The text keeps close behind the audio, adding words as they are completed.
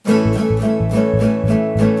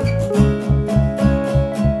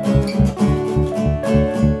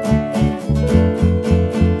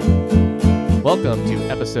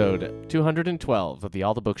episode 212 of the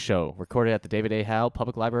All the Books Show, recorded at the David A. Howe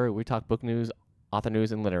Public Library, where we talk book news, author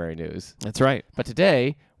news, and literary news. That's right. But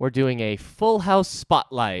today, we're doing a Full House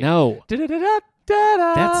Spotlight. No.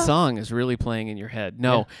 Da-da-da-da-da-da. That song is really playing in your head.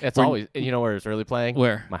 No. Yeah, it's always, you know where it's really playing?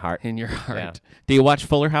 Where? My heart. In your heart. Yeah. Do you watch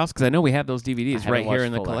Fuller House? Because I know we have those I DVDs haven't right here watched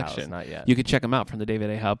in the Fuller collection. House, not yet. You can check them out from the David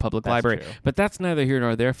A. Howe Public That's Library. true. But that's neither here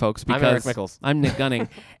nor there, folks, because I'm Eric Mickles. I'm Nick Gunning.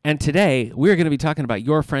 And today, we're going to be talking about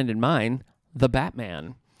your friend and mine, The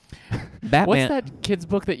Batman. What's that kid's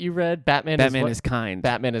book that you read? Batman is Kind.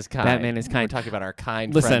 Batman is Kind. Batman is Kind. We're talking about our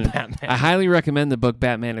kind Listen, friend Batman. I highly recommend the book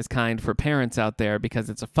Batman is Kind for parents out there because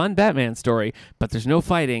it's a fun Batman story, but there's no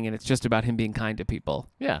fighting and it's just about him being kind to people.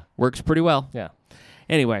 Yeah. Works pretty well. Yeah.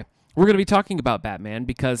 Anyway, we're going to be talking about Batman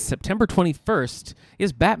because September 21st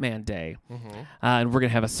is Batman Day. And we're going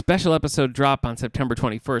to have a special episode drop on September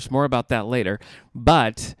 21st. More about that later.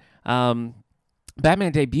 But Batman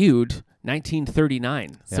debuted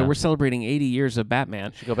 1939. So Yeah. we're celebrating 80 years of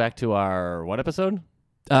Batman. Should go back to our what episode?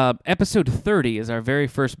 Episode 30 is our very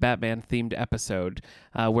first Batman-themed episode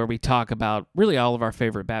where we talk about really all of our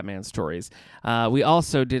favorite Batman stories. We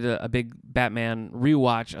also did a big Batman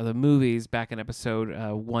rewatch of the movies back in episode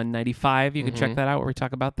 195. You can check that out where we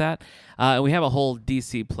talk about that. And we have a whole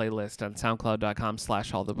DC playlist on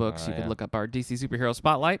soundcloud.com/allthebooks. You can look up our DC Superhero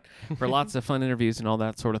Spotlight for lots of fun interviews and all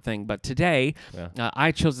that sort of thing. But today,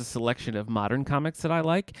 I chose a selection of modern comics that I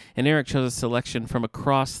like, and Eric chose a selection from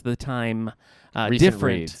across the time.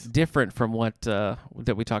 Different from what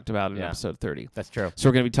that we talked about in episode 30. That's true. So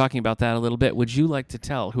we're going to be talking about that a little bit. Would you like to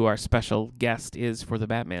tell who our special guest is for the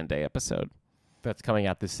Batman Day episode? That's coming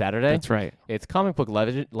out this Saturday. That's right. It's comic book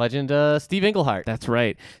legend Steve Englehart. That's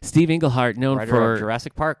right. Steve Englehart, known writer for of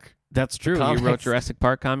Jurassic Park. That's true. Comics. He wrote Jurassic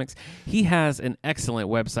Park comics. He has an excellent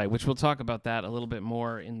website, which we'll talk about that a little bit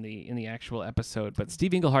more in the actual episode. But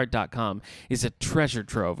SteveEnglehart.com is a treasure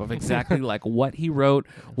trove of exactly like what he wrote,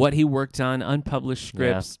 what he worked on, unpublished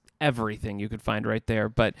scripts, everything you could find right there.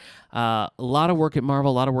 But a lot of work at Marvel,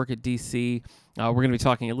 a lot of work at DC. We're going to be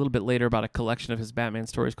talking a little bit later about a collection of his Batman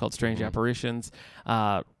stories called Strange Apparitions.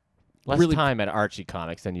 Less time at Archie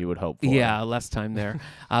Comics than you would hope for. Yeah, less time there.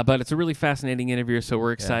 But it's a really fascinating interview, so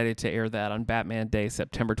we're excited to air that on Batman Day,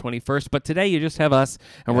 September 21st. But today you just have us,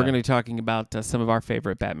 and we're going to be talking about some of our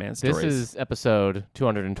favorite Batman stories. This is episode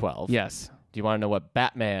 212. Yes. Do you want to know what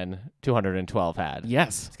Batman 212 had?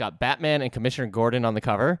 Yes. It's got Batman and Commissioner Gordon on the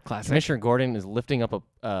cover. Classic. Commissioner Gordon is lifting up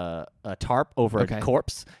a tarp over a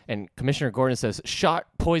corpse, and Commissioner Gordon says, "Shot,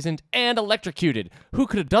 poisoned, and electrocuted. Who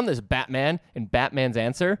could have done this, Batman?" And Batman's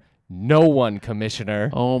answer, "No one, Commissioner."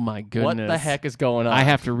 Oh, my goodness. What the heck is going on? I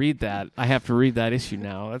have to read that. I have to read that issue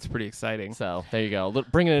now. That's pretty exciting. So there you go.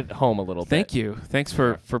 Bringing it home a little bit. Thank you. Thanks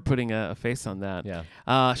for putting a face on that.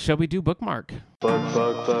 Yeah. Shall we do bookmark?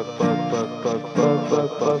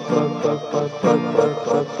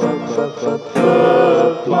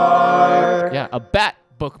 Yeah, a bat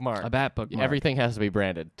bookmark. A bat bookmark. Everything has to be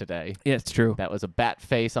branded today. Yeah, it's true. That was a bat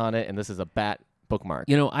face on it, and this is a bat bookmark.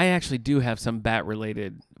 You know, I actually do have some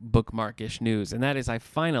bat-related bookmark-ish news, and that is I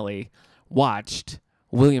finally watched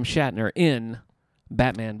William Shatner in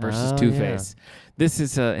Batman versus Two-Face. This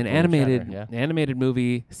is an animated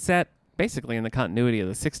movie set basically in the continuity of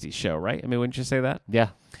the 60s show, right? I mean, wouldn't you say that? Yeah.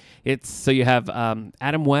 So you have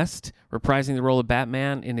Adam West reprising the role of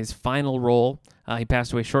Batman in his final role. He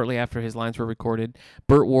passed away shortly after his lines were recorded.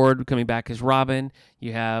 Burt Ward coming back as Robin.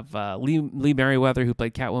 You have Lee Merriweather, who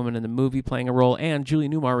played Catwoman in the movie, playing a role, and Julie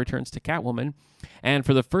Newmar returns to Catwoman. And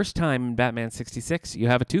for the first time in Batman 66, you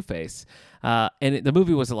have a Two-Face. The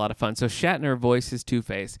movie was a lot of fun. So Shatner voices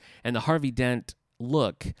Two-Face, and the Harvey Dent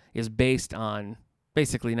look is based on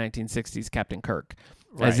basically 1960s Captain Kirk.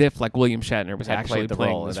 Right. As if like William Shatner was actually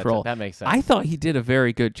playing this role. That makes sense. I thought he did a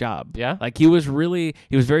very good job. Yeah? Like he was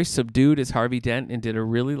very subdued as Harvey Dent and did a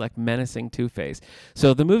really like menacing Two-Face.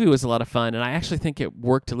 So the movie was a lot of fun, and I actually think it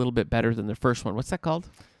worked a little bit better than the first one. What's that called?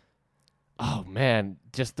 Oh, man.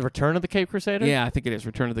 Just The Return of the Cape Crusader? Yeah, I think it is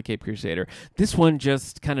Return of the Cape Crusader. This one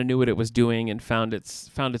just kind of knew what it was doing and found its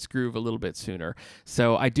groove a little bit sooner.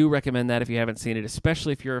 So I do recommend that if you haven't seen it,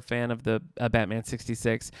 especially if you're a fan of the Batman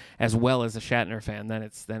 66 as well as a Shatner fan, then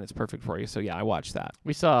it's perfect for you. So yeah, I watched that.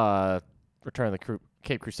 We saw Return of the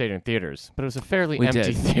Cape Crusader in theaters, but it was a fairly We empty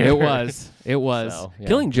did. theater. It was. So, yeah.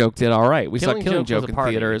 Killing Joke did all right. We saw Killing Killing Joke was Joke a in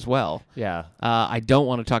party. theater as well. Yeah. I don't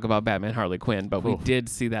want to talk about Batman Harley Quinn, but we Oof. did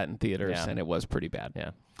see that in theaters, Yeah. and it was pretty bad.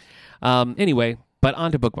 Yeah. Anyway, but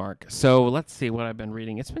on to bookmark. So let's see what I've been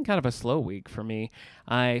reading. It's been kind of a slow week for me.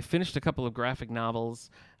 I finished a couple of graphic novels.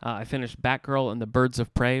 I finished Batgirl and the Birds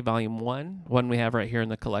of Prey, Volume 1, one we have right here in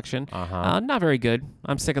the collection. Uh-huh. Not very good.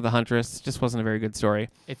 I'm sick of the Huntress. Just wasn't a very good story.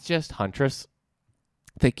 It's just Huntress.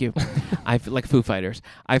 Thank you. Like Foo Fighters.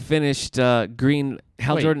 I finished Green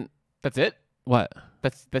Hal Wait. Jordan. That's it? What?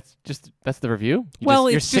 That's the review? Well,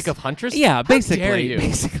 you're it's sick just- of Huntress? Yeah, How basically. dare you?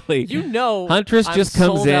 Basically. You know Huntress I'm just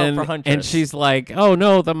comes sold out in for Huntress. and she's like, "Oh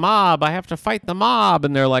no, the mob! I have to fight the mob."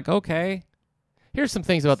 And they're like, "Okay." Here's some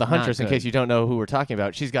things about the Not Huntress in good. case you don't know who we're talking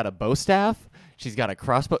about. She's got a bow staff. She's got a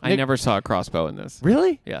crossbow. I Nick, never saw a crossbow in this.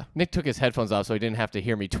 Really? Yeah. Nick took his headphones off so he didn't have to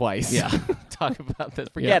hear me twice. Yeah. Talk about this.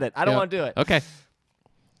 Forget it. I don't want to do it. Okay.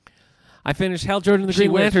 I finished Hal Jordan the She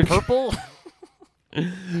Green wears Lantern. purple.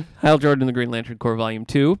 Hal Jordan the Green Lantern Corps Volume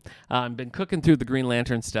 2. I've been cooking through the Green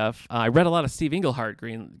Lantern stuff. I read a lot of Steve Englehart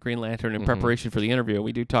Green Lantern in preparation for the interview.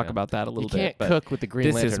 We do talk about that a little You can't bit. cook with the Green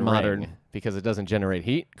this Lantern is modern. ring because it doesn't generate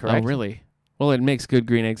heat, Oh, correct? really? Well, it makes good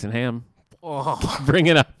green eggs and ham. Oh, Bring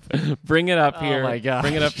it up. Bring it up Oh here. my gosh.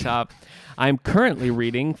 Bring it up top. I'm currently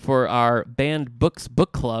reading for our Banned Books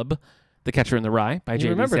book club, The Catcher in the Rye by You J.D.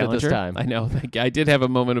 remembered it Salinger. this time. I know. I did have a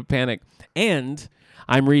moment of panic. And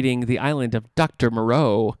I'm reading The Island of Dr.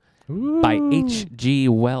 Moreau by H.G.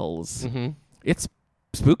 Wells. Mm-hmm. It's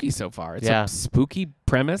spooky so far. It's Yeah. a spooky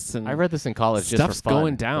premise, and I read this in college just stuff's for fun.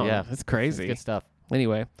 going down. Yeah, It's crazy. Good stuff.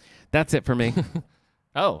 Anyway, that's it for me.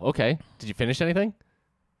 Oh, okay. Did you finish anything?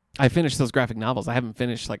 I finished those graphic novels. I haven't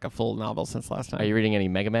finished like a full novel since last time. Are you reading any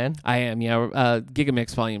Mega Man? I am, yeah.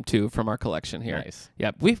 Gigamix Volume 2 from our collection here. Nice.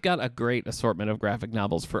 Yep. We've got a great assortment of graphic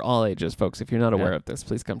novels for all ages, folks. If you're not aware of this,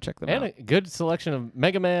 please come check them And out. a good selection of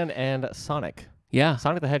Mega Man and Sonic. Yeah.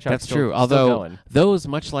 Sonic the Hedgehog. That's still, true. still Although going. those,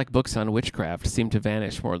 much like books on witchcraft, seem to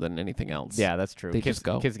vanish more than anything else. Yeah, that's true. They Kids, just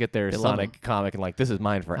go. Kids get their They love Sonic comic and like, this is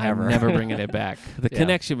mine forever. I'm never bringing it back. The Yeah.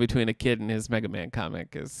 connection between a kid and his Mega Man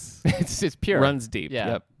comic is it's pure. runs deep. Yeah.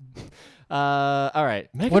 Yep. All right.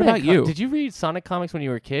 Mega What Man about you? Did you read Sonic comics when you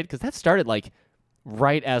were a kid? Because that started like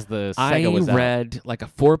right as the I Sega was out. read like a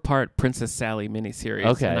 4-part Princess Sally miniseries,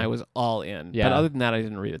 Okay. and I was all in. Yeah. But other than that, I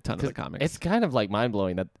didn't read a ton of the 'Cause comics. It's kind of like mind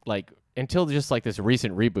blowing that like until just like this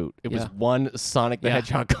recent reboot, it was Yeah. one Sonic the Yeah.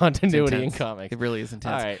 Hedgehog It's continuity in intense. comics. It really is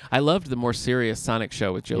intense. All right. I loved the more serious Sonic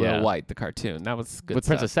show with Jaleel Yeah. White, the cartoon. That was good With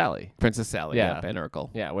stuff. Princess Sally. Princess Sally, Yeah. yep, and Urkel.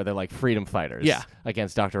 Yeah, where they're like freedom fighters. Yeah.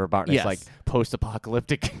 Against Dr. Robotnik's Yes. like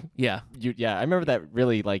post-apocalyptic. Yeah. Yeah, I remember that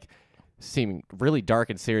really like seeming really dark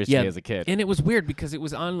and serious to Yeah. me as a kid. And it was weird because it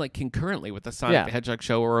was on like concurrently with the Sonic Yeah. the Hedgehog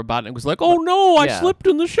show where Robotnik was like, "Oh no, I Yeah. slipped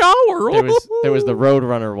in the shower." there was the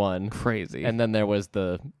Roadrunner one, crazy. and then there was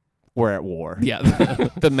the We're at War. yeah,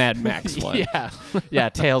 the Mad Max one. Yeah.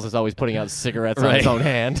 Tails is always putting out cigarettes on Right. his own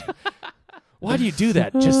hand. Why do you do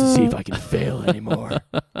that? Just to see if I can fail anymore.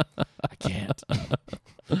 I can't.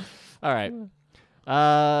 All right.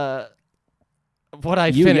 What I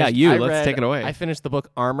You- finished. yeah, you. I Let's read- take it away. I finished the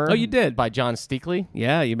book Armor. Oh, you did? by John Steakley.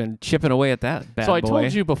 Yeah, you've been chipping away at that bad So I boy.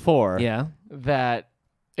 told you before Yeah. that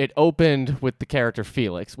it opened with the character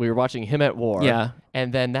Felix. We were watching him at war. Yeah.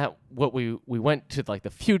 And then we went to like the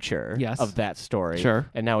future Yes. of that story. Sure.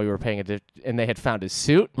 And now we were paying and they had found his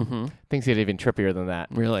suit. Mm-hmm. Things get even trippier than that.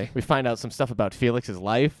 Really? We find out some stuff about Felix's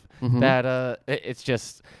life Mhm. that it's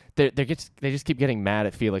just they just keep getting mad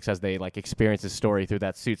at Felix as they like experience his story through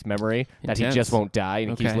that suit's memory that he Intense. just won't die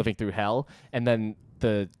and he keeps Okay. living through hell. And then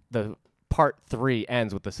the part 3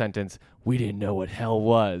 ends with the sentence, "We didn't know what hell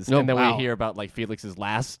was." Oh, and then wow. we hear about like Felix's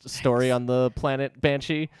last story on the planet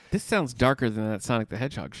Banshee. This sounds darker than that Sonic the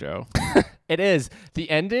Hedgehog show. It is. The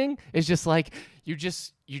ending is just like you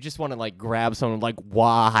just want to like grab someone like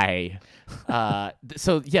why.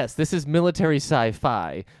 So yes, this is military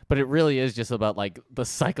sci-fi, but it really is just about like the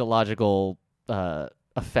psychological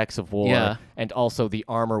effects of war Yeah. and also the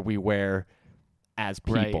armor we wear as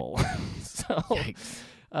Right. people. So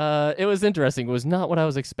Yikes. it was interesting. It was not what I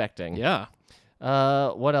was expecting. Yeah.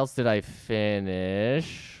 What else did I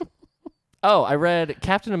finish? Oh, I read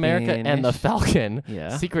Captain America and the Finish. Falcon,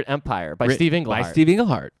 Yeah. Secret Empire by Steve Englehart. By Steve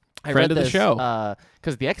Englehart. I friend read of the this, show.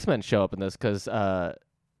 Because the X-Men show up in this. Because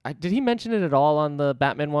did he mention it at all on the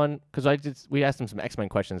Batman one? Because we asked him some X-Men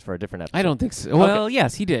questions for a different episode. I don't think so. Well,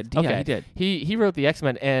 yes, he did. Okay. Yeah, he did. He wrote the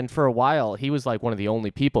X-Men, and for a while he was like one of the only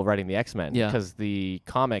people writing the X-Men. Yeah. Because the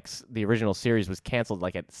comics, the original series, was canceled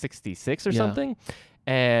like at 66 or Yeah. something,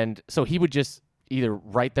 and so he would just either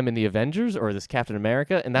write them in the Avengers or this Captain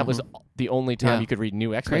America, and that was the only time Yeah. you could read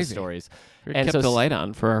new X-Men Crazy. stories. We And kept so the light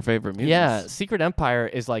on for our favorite mutants. Yeah, Secret Empire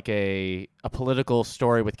is like a political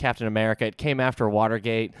story with Captain America. It came after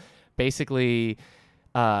Watergate. Basically,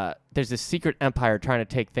 there's this secret empire trying to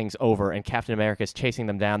take things over, and Captain America is chasing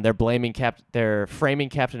them down. They're they're framing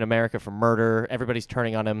Captain America for murder. Everybody's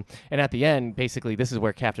turning on him, and at the end, basically, this is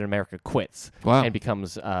where Captain America quits and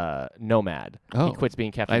becomes Nomad. He quits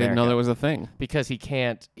being Captain America. I didn't know that was a thing. Because he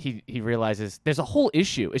can't. He realizes there's a whole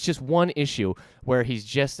issue. It's just one issue where he's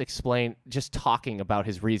just talking about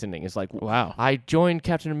his reasoning. It's like, wow, I joined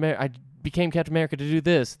Captain America. I became Captain America to do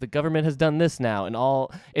this. The government has done this now, and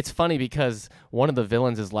all. It's funny because one of the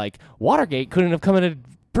villains is like, Watergate couldn't have come at a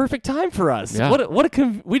perfect time for us. Yeah.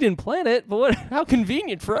 We didn't plan it, but how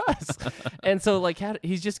convenient for us. And so like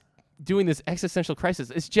he's just doing this existential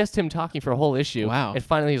crisis. It's just him talking for a whole issue. Wow. And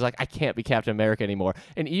finally he's like, I can't be Captain America anymore.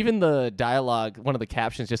 And even the dialogue, one of the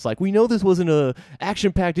captions just like, we know this wasn't a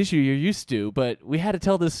action-packed issue you're used to, but we had to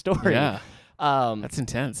tell this story. Yeah. That's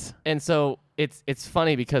intense. And so it's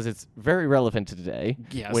funny because it's very relevant to today,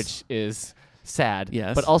 yes. which is sad.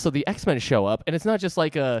 Yes. But also the X-Men show up, and it's not just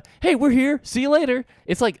like hey, we're here, see you later.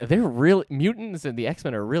 It's like they're really mutants, and the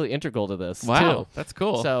X-Men are really integral to this. Wow, too. that's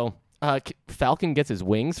cool. So Falcon gets his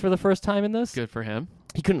wings for the first time in this. Good for him.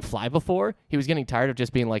 He couldn't fly before. He was getting tired of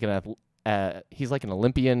just being like he's like an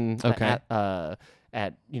Olympian. Okay.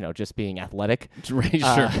 At just being athletic. Right,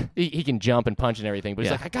 sure. He can jump and punch and everything, but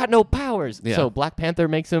he's Yeah. like, I got no powers. Yeah. So Black Panther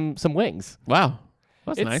makes him some wings. Wow.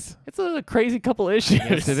 That's nice. It's a crazy couple issues.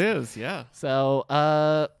 Yes, it is. Yeah. So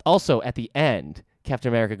also at the end, Captain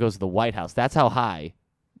America goes to the White House. That's how high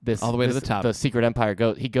this all the way to the top. The secret empire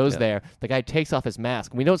goes. He goes there. The guy takes off his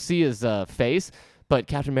mask. We don't see his face. But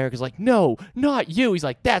Captain America's like, no, not you. He's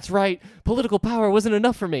like, that's right. Political power wasn't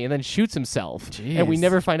enough for me. And then shoots himself. Jeez. And we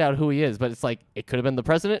never find out who he is. But it's like, it could have been the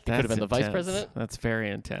president. It That's could have been the intense. vice president. That's very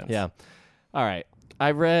intense. Yeah. All right.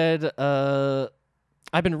 I read,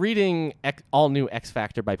 I've been reading All New X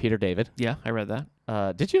Factor by Peter David. Yeah, I read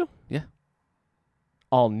that. Did you? Yeah.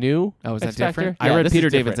 All New Oh, is that X Factor? different? Yeah, I read this Peter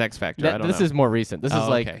is David's different. X Factor. I don't This know. is more recent. This is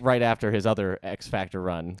like okay. right after his other X Factor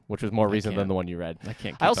run, which was more recent than the one you read. I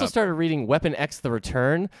can't keep I also up. started reading Weapon X: The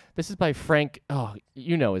Return. This is by Frank. Oh,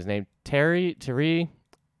 you know his name, Terry.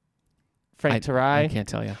 Frank Terry. I can't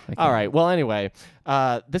tell you. All right. Well, anyway,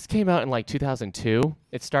 this came out in like 2002.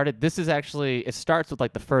 It starts with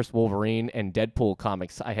like the first Wolverine and Deadpool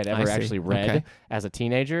comics I had ever actually read as a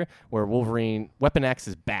teenager, where Weapon X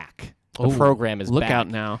is back. The program is back. Look out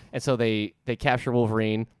now. And so they capture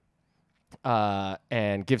Wolverine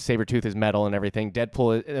and give Sabretooth his medal and everything.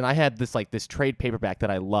 Deadpool, and I had this trade paperback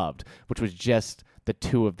that I loved, which was just the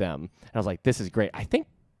two of them. And I was like, this is great. I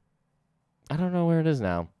don't know where it is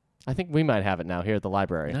now. I think we might have it now here at the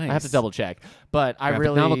library. Nice. I have to double check. But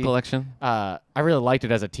Graphic novel collection. I really liked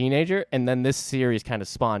it as a teenager, and then this series kind of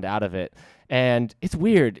spawned out of it. And it's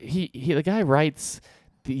weird. The guy writes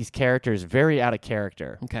these characters very out of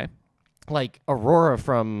character. Okay. Like Aurora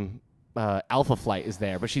from Alpha Flight is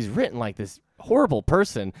there, but she's written like this horrible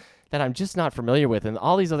person that I'm just not familiar with, and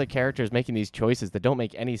all these other characters making these choices that don't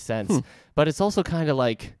make any sense. But it's also kind of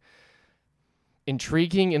like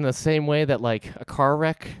intriguing in the same way that like a car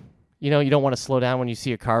wreck, you don't want to slow down when you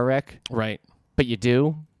see a car wreck, right? But you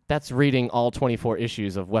do. That's reading all 24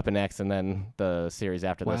 issues of Weapon X and then the series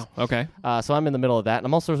after this. Wow. Okay. So I'm in the middle of that, and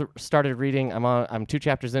I'm also started reading. I'm 2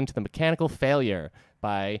 chapters into The Mechanical Failure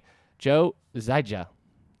by Joe Zaija. Do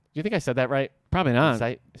you think I said that right? Probably not.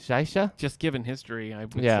 Zaija? Just given history, I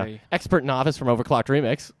would say. Expert novice from Overclocked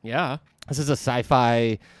Remix. Yeah. This is a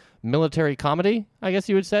sci-fi military comedy, I guess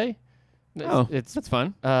you would say. That's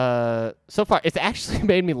fun. So far, it's actually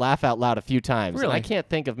made me laugh out loud a few times. Really? And I can't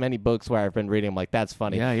think of many books where I've been reading. I'm like, that's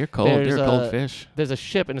funny. Yeah, you're cold. You're a cold fish. There's a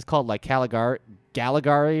ship, and it's called like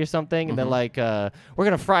Galagari or something. And they're like, we're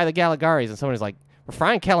going to fry the Galagaris. And somebody's like, we're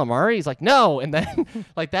frying calamari? He's like, no. And then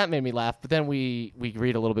like that made me laugh. But then we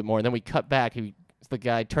read a little bit more, and then we cut back. The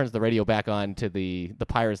guy turns the radio back on to the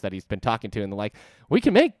pirates that he's been talking to, and they're like, we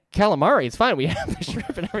can make calamari. It's fine. We have the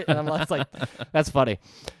shrimp and everything. And I'm just like, that's funny.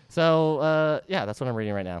 So, that's what I'm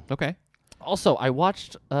reading right now. Okay. Also, I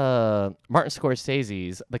watched Martin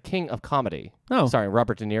Scorsese's The King of Comedy. Oh. Starring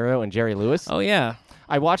Robert De Niro and Jerry Lewis. Oh, yeah.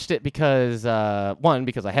 I watched it because,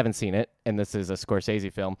 because I haven't seen it, and this is a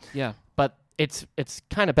Scorsese film. Yeah. But it's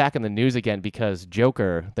kind of back in the news again because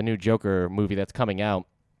Joker, the new Joker movie that's coming out,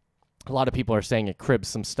 a lot of people are saying it cribs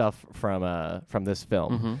some stuff from this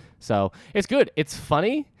film. Mm-hmm. So it's good. It's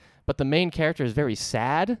funny, but the main character is very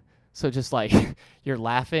sad. So just like you're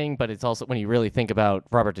laughing, but it's also when you really think about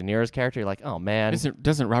Robert De Niro's character, you're like, oh man.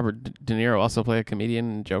 Doesn't Robert De Niro also play a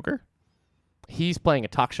comedian in Joker? He's playing a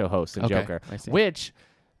talk show host in Joker, I see. which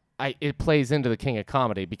it plays into the King of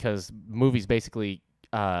Comedy because movies basically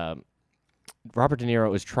Robert De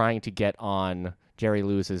Niro is trying to get on Jerry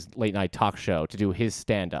Lewis's late night talk show to do his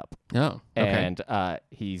stand up. Oh, okay. And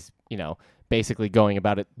he's, basically going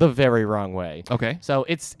about it the very wrong way. Okay. So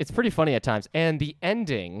it's pretty funny at times. And the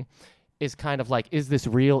ending is kind of like, is this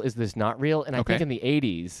real? Is this not real? And I think in the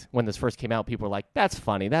 80s, when this first came out, people were like, that's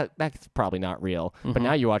funny. That's probably not real. But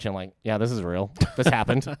now you're watching like, yeah, this is real. This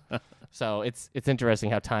happened. So it's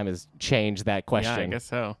interesting how time has changed that question. Yeah, I guess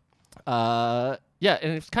so. Yeah,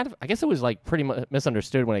 and it's kind of, I guess it was like pretty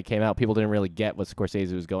misunderstood when it came out. People didn't really get what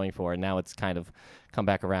Scorsese was going for, and now it's kind of come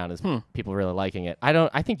back around as people really liking it.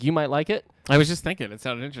 I think you might like it. I was just thinking, it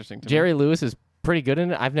sounded interesting to me. Jerry Lewis is pretty good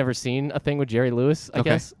in it. I've never seen a thing with Jerry Lewis, I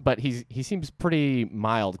guess, but he seems pretty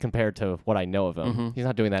mild compared to what I know of him. He's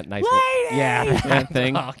not doing that nice that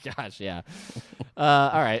thing. Oh gosh, yeah.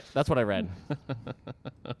 All right, that's what I read.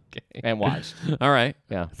 Okay. And watched. All right.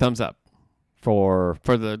 Yeah. Thumbs up For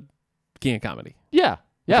the King of Comedy. Yeah.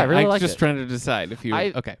 Yeah, okay. I really liked it. Just trying to decide if you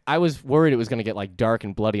okay. I was worried it was going to get like dark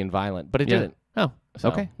and bloody and violent, but it didn't. Oh. So.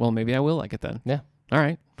 Okay. Well, maybe I will like it then. Yeah. All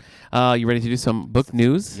right. You ready to do some book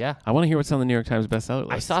news? Yeah. I want to hear what's on the New York Times bestseller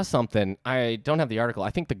list. I saw something. I don't have the article. I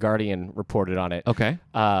think The Guardian reported on it. Okay.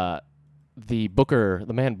 The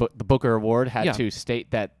Booker Award had to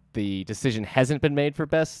state that the decision hasn't been made for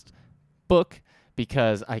best book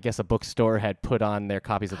because I guess a bookstore had put on their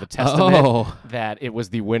copies of The Testament that it was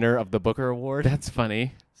the winner of the Booker Award. That's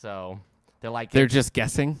funny. So they're like they're just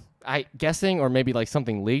guessing. Guessing, or maybe like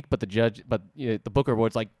something leaked, but the Booker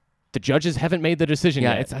Award's like, the judges haven't made the decision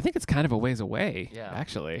yet. I think it's kind of a ways away,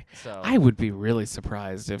 actually. So I would be really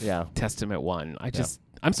surprised if Testament won.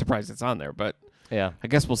 I'm surprised it's on there, but I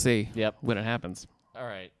guess we'll see when it happens. All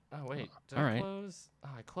right. Oh, wait. Did I close? Oh,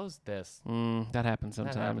 I closed this. That happens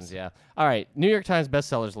sometimes. That happens, yeah. All right. New York Times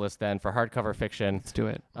bestsellers list then for hardcover fiction. Let's do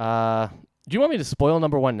it. Do you want me to spoil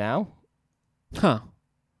number one now? Huh.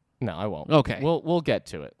 No, I won't. Okay. We'll get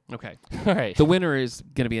to it. Okay. All right. The winner is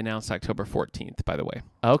going to be announced October 14th, by the way.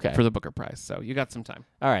 Okay. For the Booker Prize. So you got some time.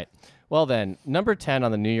 All right. Well, then, number 10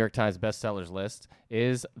 on the New York Times bestsellers list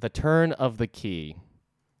is The Turn of the Key,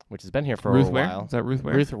 which has been here for a while. Is that Ruth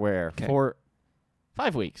Ware? Ruth Ware. For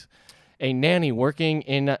 5 weeks. A nanny working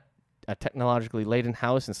in a technologically laden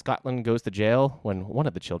house in Scotland goes to jail when one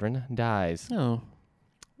of the children dies. Oh.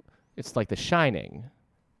 It's like The Shining,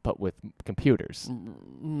 but with computers.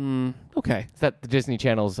 Okay. Is that the Disney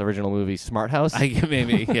Channel's original movie, Smart House?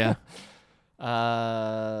 Maybe, yeah.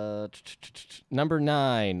 Number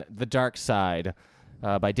 9, The Dark Side,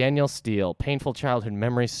 by Danielle Steele. Painful childhood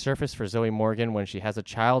memories surface for Zoe Morgan when she has a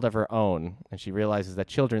child of her own, and she realizes that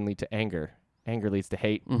children lead to anger. Anger leads to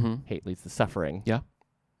hate. Hate leads to suffering. Yeah.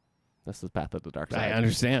 This is the path of the dark side. I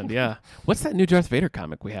understand, yeah. What's that new Darth Vader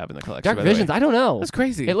comic we have in the collection? Dark Visions? I don't know. That's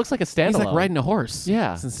crazy. It looks like a standalone. He's like riding a horse.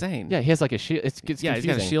 Yeah. It's insane. Yeah, he has like a shield. It's confusing. He's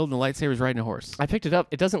got a shield and a lightsaber. He's riding a horse. I picked it up.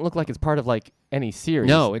 It doesn't look like it's part of like any series.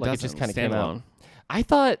 No, it like doesn't. It just kind of stand came alone. out. I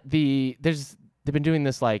thought they've been doing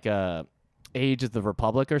this like Age of the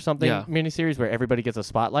Republic or something miniseries where everybody gets a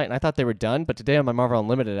spotlight, and I thought they were done. But today on my Marvel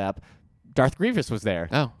Unlimited app, Darth Grievous was there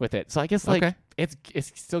with it. So I guess like it's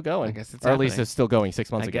still going. I guess it's or at least it's still going 6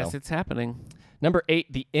 months ago. I guess it's happening. Number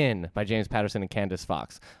 8, The Inn by James Patterson and Candace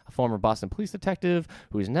Fox. A former Boston police detective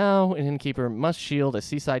who is now an innkeeper must shield a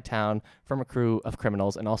seaside town from a crew of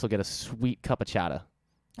criminals and also get a sweet cup of chata.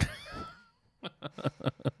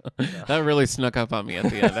 That really snuck up on me at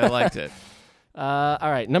the end. I liked it. All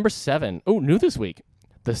right, number 7. Oh, new this week.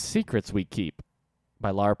 The Secrets We Keep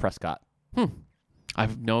by Laura Prescott. I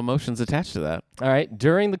have no emotions attached to that. All right.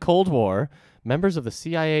 During the Cold War, members of the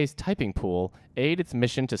CIA's typing pool aid its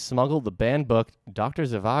mission to smuggle the banned book Dr.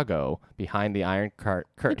 Zhivago behind the Iron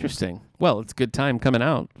Curtain. Interesting. Well, it's a good time coming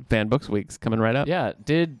out. Banned Books Week's coming right up. Yeah.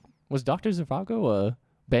 Was Dr. Zhivago a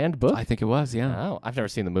banned book? I think it was, yeah. Oh, I've never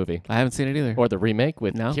seen the movie. I haven't seen it either. Or the remake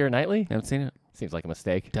with Keira Knightley? I haven't seen it. Seems like a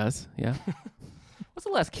mistake. It does, yeah. What's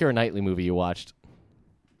the last Keira Knightley movie you watched?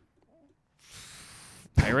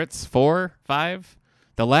 Pirates 4, 5?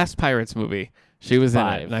 The last Pirates movie. She was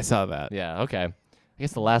 5. in it, and I saw that. Yeah, okay. I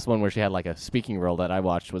guess the last one where she had like a speaking role that I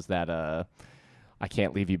watched was that I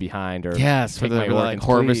Can't Leave You Behind or for the like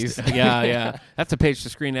Harvest. Yeah. That's a page to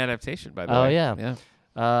screen adaptation, by the way. Oh yeah.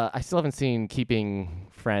 I still haven't seen Keeping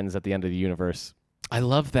Friends at the End of the Universe. I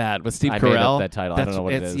love that with Steve I Carell. made up that title. I don't know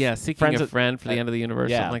what it is. Yeah, Seeking a Friend for the End of the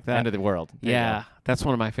Universe, something like that. End of the World. Yeah, that's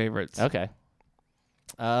one of my favorites. Okay.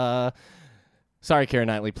 Sorry, Keira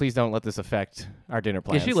Knightley. Please don't let this affect our dinner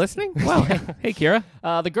plans. Is she listening? Wow. Hey, Keira.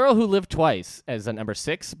 The Girl Who Lived Twice as a number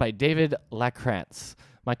 6 by David Lacrantz.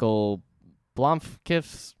 Michael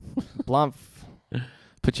Blomkis.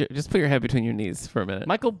 Just put your head between your knees for a minute.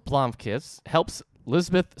 Michael Blomkis helps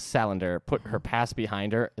Elizabeth Salander put her past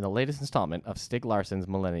behind her in the latest installment of Stieg Larsson's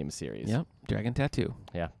Millennium series. Yep. Dragon Tattoo.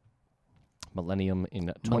 Yeah. Millennium in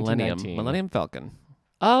 2019. Millennium Falcon.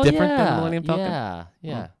 Oh, Different yeah. than Millennium Falcon?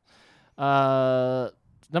 Yeah.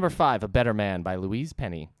 Number 5, A Better Man by Louise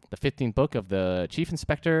Penny. The 15th book of the Chief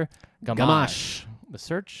Inspector Gamache. The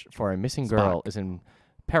search for a missing girl is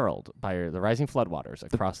imperiled by the rising floodwaters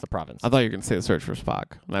across the province. I thought you were going to say the search for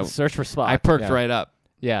Spock. The search for Spock. I perked right up.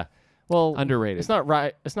 Yeah. Well, underrated. It's not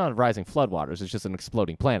rising floodwaters. It's just an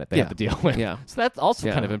exploding planet they have to deal with. Yeah. So that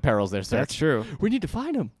also kind of imperils their search. That's true. We need to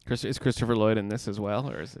find him. Is Christopher Lloyd in this as well,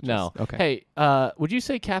 or is it just... No. Okay. Hey, would you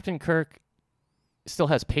say Captain Kirk still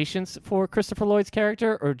has patience for Christopher Lloyd's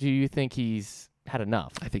character, or do you think he's had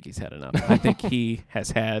enough? I think he's had enough. I think he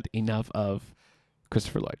has had enough of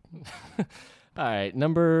Christopher Lloyd. All right,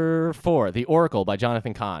 number 4, The Oracle by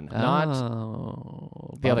Jonathan Cahn.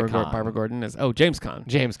 Not the other Cahn. Barbara Gordon is... Oh, James Caan.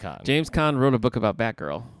 James Caan. James Caan wrote a book about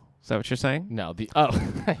Batgirl. Is that what you're saying? No,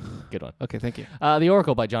 good one. Okay, thank you. The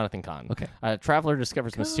Oracle by Jonathan Cahn. Okay. A traveler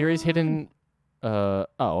discovers mysterious hidden... I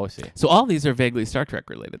see. So all these are vaguely Star Trek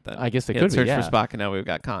related then. I guess they could be, Search for Spock, and now we've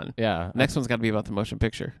got Khan. Yeah. Next one's got to be about the motion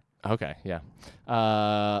picture. Okay,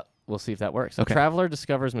 yeah. We'll see if that works. Okay. A traveler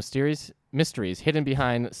discovers mysteries hidden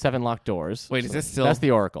behind 7 locked doors. Wait, is this still... That's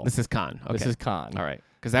the Oracle. This is Khan. Okay. This is Khan. All right.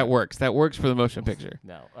 Because that works. That works for the motion picture.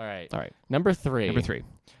 No. All right. All right. Number 3.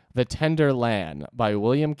 The Tender Land by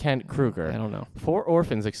William Kent Kruger. I don't know. 4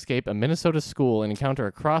 orphans escape a Minnesota school and encounter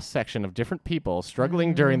a cross-section of different people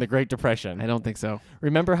struggling during the Great Depression. I don't think so.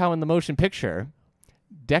 Remember how in the motion picture,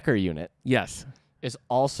 Decker Unit Yes. is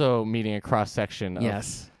also meeting a cross-section of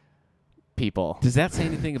people. Does that say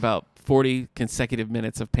anything about 40 consecutive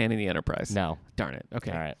minutes of panning the Enterprise? No. Darn it.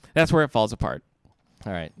 Okay. All right. That's where it falls apart.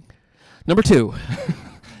 All right. Number 2.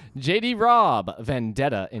 J.D. Robb,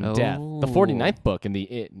 Vendetta in Death, the 49th book in the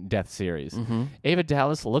In Death series. Mm-hmm. Ava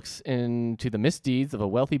Dallas looks into the misdeeds of a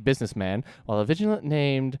wealthy businessman, while a vigilant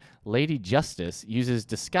named Lady Justice uses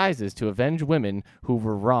disguises to avenge women who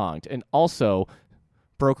were wronged, and also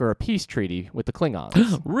broker a peace treaty with the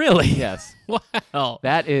Klingons. Really? Yes. Wow.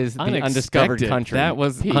 That is the undiscovered country. That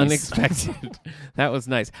was Peace. unexpected. That was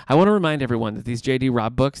nice. I want to remind everyone that these J.D.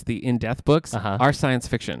 Robb books, the In Death books, are science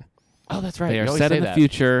fiction. Oh, that's right. They are set in the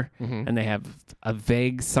future, and they have a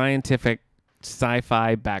vague scientific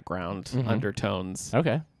sci-fi background undertones.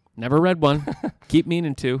 Okay. Never read one. Keep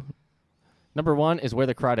meaning to. Number 1 is Where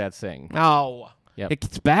the Crawdads Sing. Oh. Yep.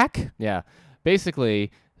 It's back? Yeah.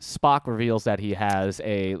 Basically, Spock reveals that he has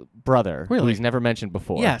a brother who he's never mentioned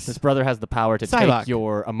before. Yes. This brother has the power to Sybok. take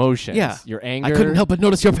your emotions, your anger. I couldn't help but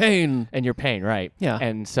notice your pain. And your pain, right. Yeah.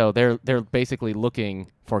 And so they're basically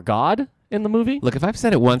looking for God in the movie. Look, if I've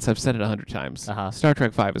said it once, I've said it 100 times. Star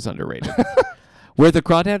Trek V is underrated. Where the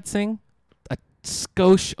Crawdads Sing, a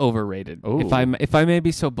skosh overrated. Ooh. If I may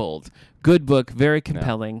be so bold. Good book, very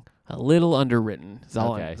compelling, a little underwritten. Is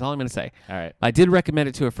all I'm going to say. All right. I did recommend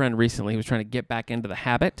it to a friend recently who was trying to get back into the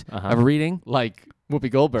habit of reading. Like Whoopi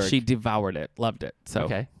Goldberg. She devoured it, loved it.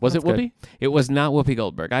 So was it Whoopi? Good. It was not Whoopi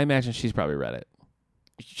Goldberg. I imagine she's probably read it.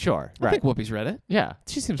 Sure. I think Whoopi's read it. Yeah.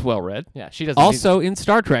 She seems well read. Yeah. She doesn't. Also in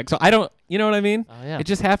Star Trek. So I don't, you know what I mean? Oh, yeah. It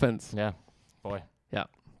just happens. Yeah. Boy. Yeah.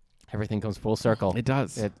 Everything comes full circle. It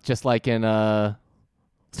does. Just like in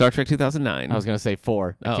Star Trek 2009. I was going to say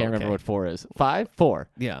 4. I can't remember what 4 is. 5? 4.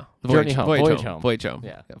 Yeah. Journey home. Voyage home.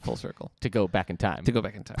 Yeah. Full circle. To go back in time.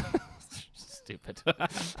 Stupid.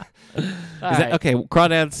 Okay,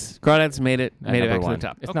 Crawdads made it back to the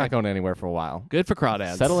top. It's not going anywhere for a while. Good for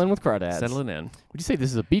Crawdads. Settle in with Crawdads. Settling in. Would you say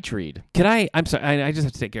this is a beach read? I'm sorry, I just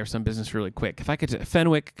have to take care of some business really quick. If I could,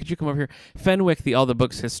 Fenwick, could you come over here? Fenwick, the All the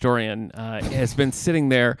Books historian, has been sitting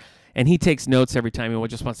there, and he takes notes every time and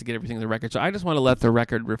just wants to get everything in the record. So I just want to let the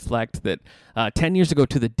record reflect that 10 years ago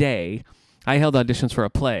to the day, I held auditions for a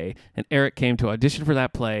play, and Eric came to audition for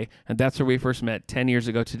that play, and that's where we first met 10 years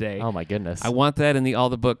ago today. Oh, my goodness. I want that in the All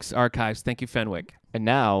the Books archives. Thank you, Fenwick. And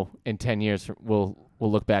now, in 10 years, we'll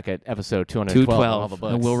look back at episode 212 of All the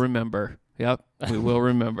Books. And we'll remember. Yep, we will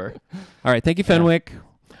remember. All right, thank you, Fenwick.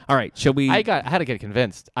 All right, shall we... I had to get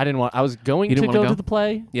convinced. I was going to go to the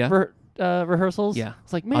play rehearsals. Yeah.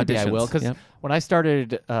 It's like, maybe I will, because when I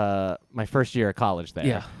started my first year of college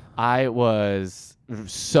there, I was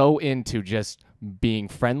so into just being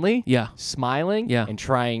friendly, smiling, and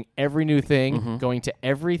trying every new thing, going to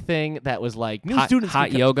everything that was like new students.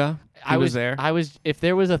 Hot yoga. I was there. If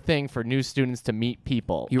there was a thing for new students to meet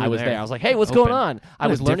people, I was there. I was like, hey, what's Open. going on? I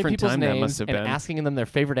was learning people's names and been. asking them their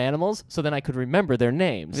favorite animals, so then I could remember their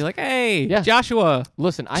names. Be like, hey, Joshua.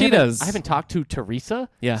 Listen, I haven't talked to Teresa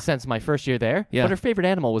since my first year there, but her favorite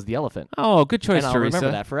animal was the elephant. Oh, good choice, and I'll Teresa.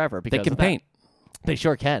 remember that forever. Because they can paint. They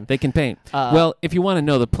sure can. They can paint. Well, if you want to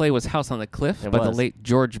know, the play was House on the Cliff by the late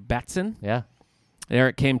George Batson. Yeah.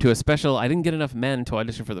 Eric came to a special. I didn't get enough men to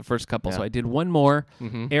audition for the first couple, so I did one more.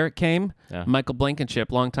 Eric came. Yeah. Michael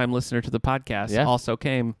Blankenship, longtime listener to the podcast, also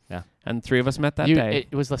came. Yeah. And 3 of us met that day.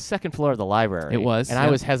 It was the second floor of the library. It was. And I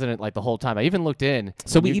was hesitant like the whole time. I even looked in.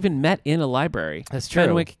 So we even met in a library. That's true.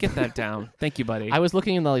 Fenwick, get that down. Thank you, buddy. I was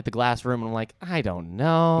looking in the glass room, and I'm like, I don't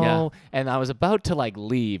know. Yeah. And I was about to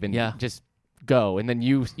leave and just go, and then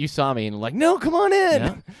you saw me and no, come on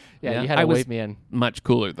in. Yeah, you had to wave me in. Much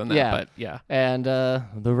cooler than that, but yeah. And the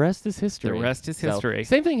rest is history. The rest is history.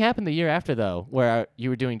 Same thing happened the year after though, where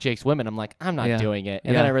you were doing Jake's Women. I'm like, I'm not doing it.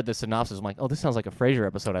 And then I read the synopsis. I'm like, oh, this sounds like a Frasier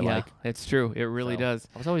episode I like. It's true. It really does.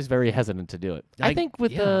 I was always very hesitant to do it. I think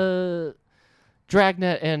with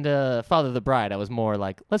Dragnet and Father the Bride, I was more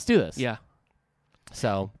like, let's do this. Yeah.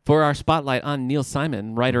 So for our spotlight on Neil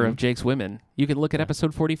Simon, writer of Jake's Women, you can look at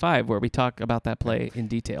episode 45 where we talk about that play in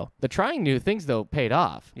detail. The trying new things though paid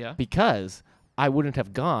off. Yeah. Because I wouldn't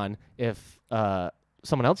have gone if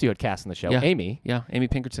someone else you had cast in the show, Amy. Yeah, Amy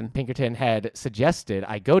Pinkerton. Pinkerton had suggested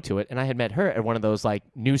I go to it, and I had met her at one of those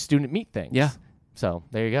new student meet things. Yeah. So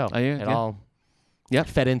there you go. It all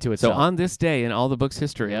fed into itself. So on this day in all the books'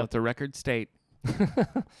 history, let the record state.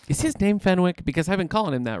 Is his name Fenwick? Because I've been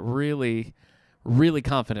calling him that really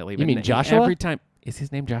confidently. You mean Joshua? Every time. Is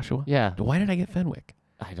his name Joshua? Yeah. Why did I get Fenwick?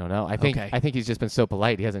 I don't know. I think he's just been so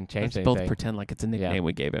polite. He hasn't changed anything. Both pretend like it's a nickname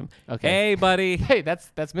we gave him. Okay. Hey, buddy. Hey,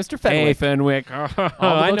 that's Mr. Fenwick. Hey, Fenwick.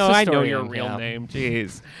 I know your real name.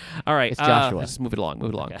 Jeez. All right. It's Joshua. Let's move it along.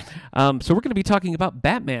 Okay. So we're going to be talking about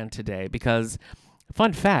Batman today because,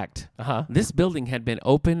 fun fact, this building had been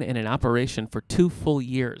open and in operation for 2 full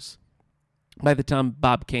years. By the time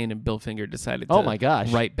Bob Kane and Bill Finger decided to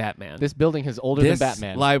write Batman. This building is older than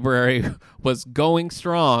Batman. This library was going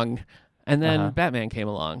strong, and then Batman came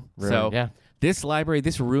along. So this library,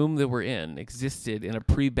 this room that we're in, existed in a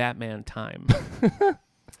pre-Batman time.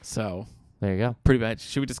 So there you go. Pretty much.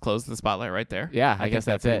 Should we just close the spotlight right there? Yeah, I guess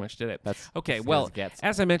that's pretty it. much did it. That's okay. Well,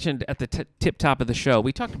 as I mentioned at the tip top of the show,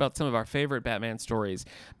 we talked about some of our favorite Batman stories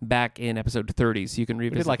back in episode 30. So you can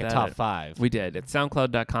revisit we did a top 5. We did. It's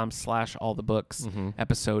SoundCloud.com/allthebooks,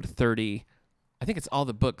 episode 30. I think it's All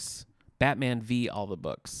the Books, Batman v. All the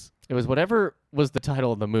Books. It was whatever was the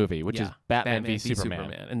title of the movie, which is Batman v.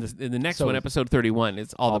 Superman. And the next one, episode 31,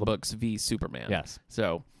 is All the Books v. Superman. Yes.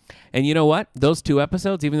 So, and you know what? Those 2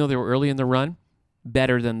 episodes, even though they were early in the run,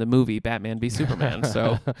 better than the movie Batman v. Superman.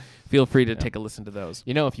 So feel free to take a listen to those.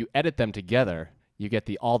 You know, if you edit them together, you get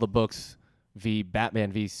the All the Books v.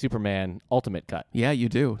 Batman v. Superman Ultimate Cut. Yeah, you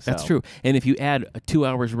do. That's true. And if you add a 2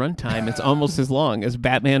 hours runtime, it's almost as long as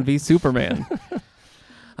Batman v. Superman.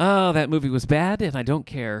 Oh, that movie was bad, and I don't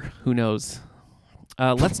care. Who knows?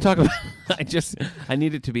 Let's talk about... I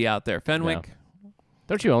need it to be out there. Fenwick. No.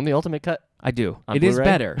 Don't you own the Ultimate Cut? I do. On it Blu-ray? Is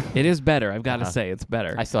better. It is better. I've got to say, it's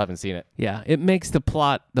better. I still haven't seen it. Yeah, it makes the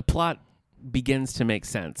plot begins to make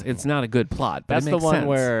sense. It's not a good plot, but that's it makes the one sense.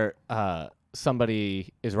 Where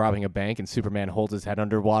somebody is robbing a bank and Superman holds his head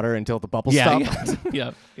underwater until the bubbles stop.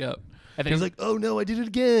 Yeah. And then he's like, "Oh no, I did it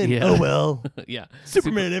again." Yeah. Oh well. Yeah.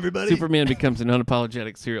 Superman, everybody. Superman becomes an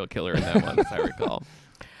unapologetic serial killer in that one, as I recall.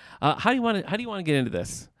 How do you want to get into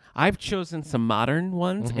this? I've chosen some modern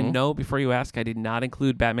ones, and no, before you ask, I did not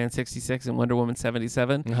include Batman 66 and Wonder Woman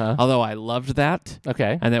 77, although I loved that.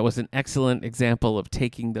 Okay. And that was an excellent example of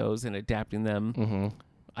taking those and adapting them.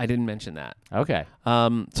 I didn't mention that. Okay.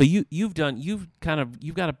 So you've got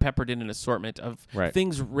a peppered in an assortment of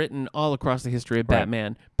things written all across the history of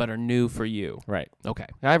Batman, but are new for you. Right. Okay.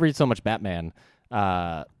 I read so much Batman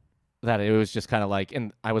that it was just kind of like,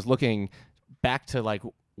 and I was looking back to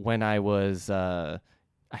when I was.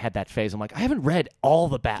 I had that phase. I'm like, I haven't read all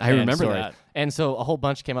the Batman. I remember stories. that. And so a whole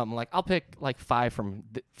bunch came up. I'm like, I'll pick 5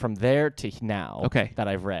 from there to now. Okay. That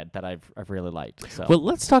I've read that I've really liked. So. Well,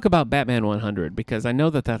 let's talk about Batman 100 because I know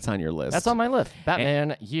that's on your list. That's on my list.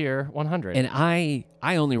 Batman year 100. And I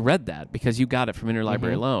only read that because you got it from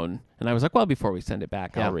Interlibrary Loan, and I was like, well, before we send it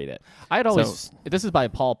back, I'll read it. I had always. This is by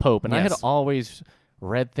Paul Pope, and I had always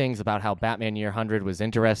read things about how Batman Year 100 was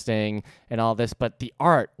interesting and all this, but the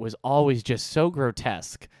art was always just so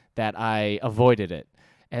grotesque that I avoided it.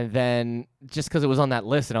 And then just because it was on that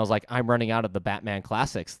list and I was like, I'm running out of the Batman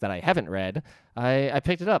classics that I haven't read, I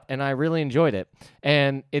picked it up and I really enjoyed it.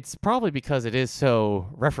 And it's probably because it is so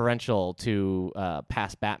referential to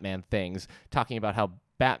past Batman things, talking about how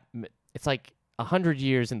it's like 100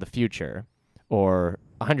 years in the future or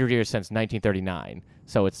 100 years since 1939.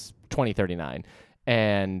 So it's 2039.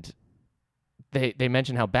 And they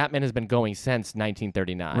mention how Batman has been going since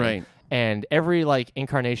 1939. Right. And every like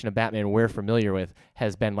incarnation of Batman we're familiar with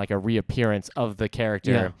has been like a reappearance of the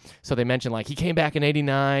character. Yeah. So they mentioned like he came back in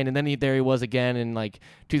 89 and then there he was again in like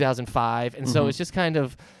 2005. And so it's just kind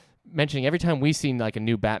of mentioning every time we see like a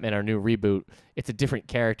new Batman or a new reboot, it's a different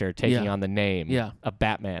character taking on the name of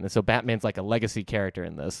Batman. And so Batman's like a legacy character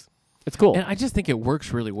in this. It's cool. And I just think it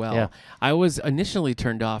works really well. Yeah. I was initially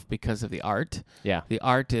turned off because of the art. Yeah. The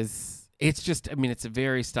art it's just, I mean, it's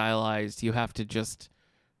very stylized. You have to just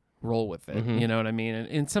roll with it. You know what I mean?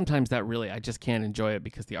 And sometimes that really, I just can't enjoy it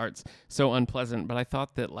because the art's so unpleasant. But I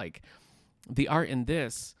thought that like the art in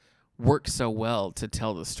this works so well to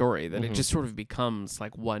tell the story that it just sort of becomes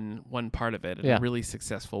like one part of it in a really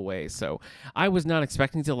successful way. So I was not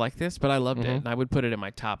expecting to like this, but I loved it. And I would put it in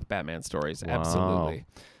my top Batman stories. Wow. Absolutely.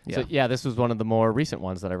 Yeah. So yeah, this was one of the more recent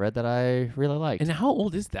ones that I read that I really liked. And how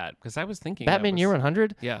old is that? Because I was thinking Batman Year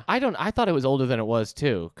 100. Yeah, I thought it was older than it was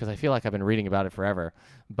too, because I feel like I've been reading about it forever.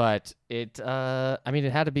 But it, I mean,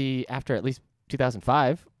 it had to be after at least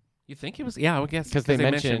 2005. You think it was? Yeah, I would guess because they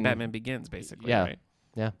mentioned Batman Begins, basically. Yeah, right?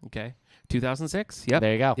 Yeah. Okay. 2006. Yep.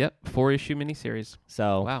 There you go. Yep. 4-issue miniseries.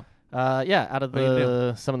 So wow. Yeah, out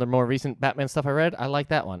of some of the more recent Batman stuff I read, I like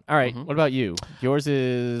that one. All right, what about you? Yours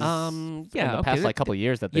is the past like couple of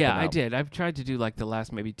years that they've been out. I did. I've tried to do like the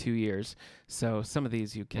last maybe 2 years. So some of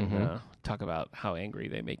these you can talk about how angry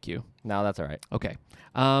they make you. No, that's all right. Okay.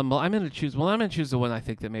 Well, I'm gonna choose the one I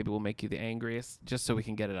think that maybe will make you the angriest, just so we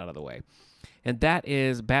can get it out of the way, and that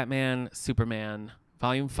is Batman Superman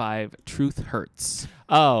Volume 5, Truth Hurts.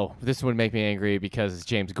 Oh, this would make me angry because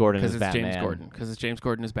James Gordon is Batman. Because it's James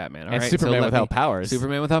Gordon is Batman. All and right, Superman without powers.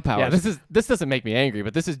 Superman without powers. Yeah, this doesn't make me angry,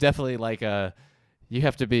 but this is definitely like you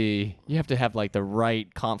have to have like the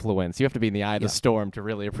right confluence. You have to be in the eye of the storm to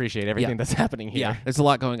really appreciate everything that's happening here. Yeah, there's a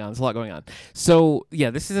lot going on. So yeah,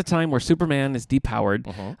 this is a time where Superman is depowered,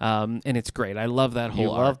 and it's great. I love that whole. You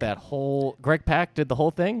love that whole. Greg Pak did the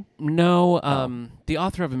whole thing. No, the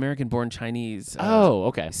author of American Born Chinese.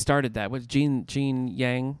 Started that. Was Gene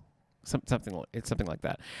Yang, something like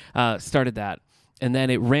that. Started that. And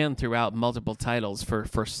then it ran throughout multiple titles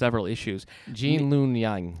for several issues. Gene Luen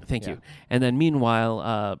Yang. Thank you. And then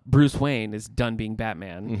meanwhile, Bruce Wayne is done being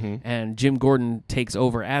Batman, and Jim Gordon takes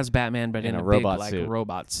over as Batman, but in a big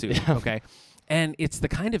robot suit. Okay, and it's the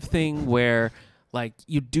kind of thing where like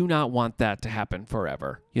you do not want that to happen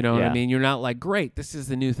forever. You know what I mean? You're not like, great, this is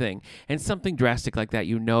the new thing. And something drastic like that,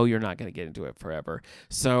 you're not going to get into it forever.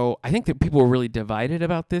 So I think that people were really divided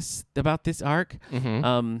about this arc.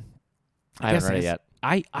 I haven't read it yet.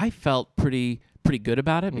 I felt pretty good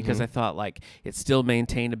about it because I thought like it still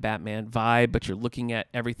maintained a Batman vibe, but you're looking at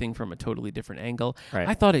everything from a totally different angle. Right.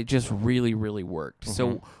 I thought it just really, really worked.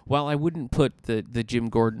 So while I wouldn't put the Jim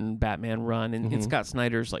Gordon Batman run, and Scott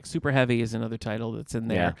Snyder's like Super Heavy is another title that's in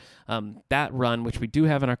there. That run, which we do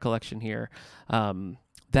have in our collection here,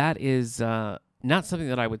 that is not something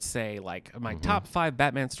that I would say like my top 5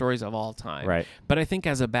 Batman stories of all time. Right. But I think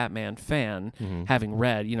as a Batman fan, having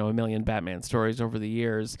read, a million Batman stories over the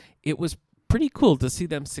years, it was pretty cool to see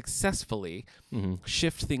them successfully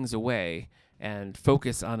shift things away and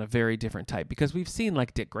focus on a very different type. Because we've seen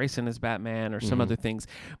like Dick Grayson as Batman or some other things,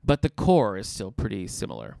 but the core is still pretty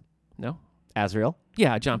similar. No? Azrael?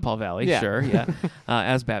 Yeah, John Paul Valley, sure,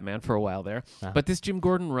 as Batman for a while there. But this Jim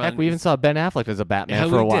Gordon run... Heck, we even saw Ben Affleck as a Batman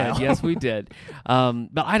for a while. Yes, we did.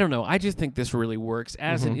 But I don't know. I just think this really works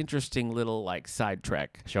as an interesting little like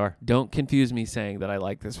sidetrack. Sure. Don't confuse me saying that I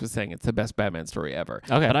like this with saying it's the best Batman story ever.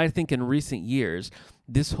 Okay. But I think in recent years,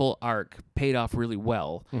 this whole arc paid off really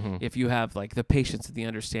well if you have like the patience and the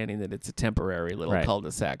understanding that it's a temporary little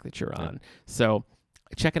cul-de-sac that you're on. So...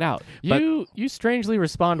 check it out. You strangely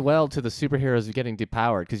respond well to the superheroes getting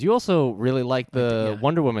depowered because you also really like the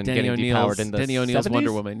Wonder Woman getting depowered in the Denny O'Neil's 70s?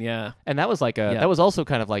 Wonder Woman, yeah. And that was like that was also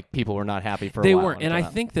kind of like people were not happy for a while. They weren't, and I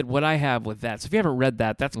think that what I have with that, so if you haven't read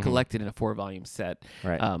that, that's collected in a 4-volume set.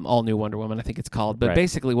 Right. All New Wonder Woman, I think it's called. But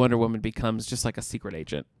basically Wonder Woman becomes just like a secret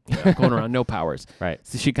agent, going around, no powers. Right.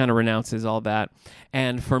 So she kind of renounces all that.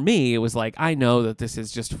 And for me, it was like, I know that this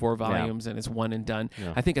is just 4 volumes and it's one and done.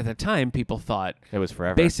 Yeah. I think at the time people thought it was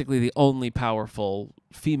forever. Basically the only powerful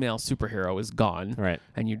female superhero is gone. Right.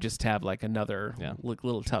 And you just have like another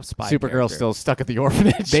little tough spy Supergirl's still stuck at the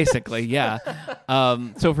orphanage. Basically, yeah.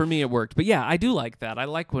 So for me it worked. But yeah, I do like that. I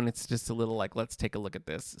like when it's just a little like, let's take a look at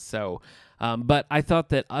this. So, but I thought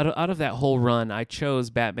that out of that whole run, I chose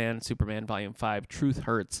Batman Superman Volume 5, Truth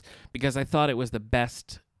Hurts, because I thought it was the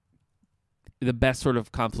best sort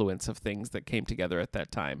of confluence of things that came together at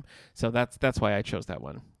that time. So that's why I chose that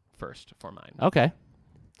one first for mine. Okay.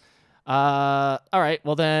 All right.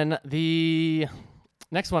 Well, then the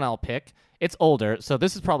next one I'll pick it's older, so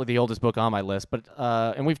this is probably the oldest book on my list. But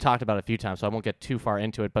and we've talked about it a few times, so I won't get too far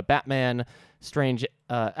into it. But Batman: Strange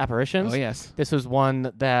Apparitions. Oh yes. This was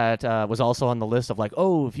one that was also on the list of like,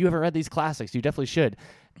 oh, if you haven't read these classics, you definitely should.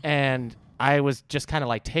 And I was just kind of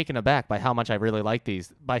like taken aback by how much I really like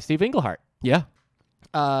these by Steve Englehart. Yeah.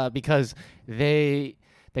 Because they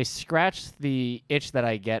scratch the itch that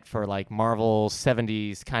I get for like Marvel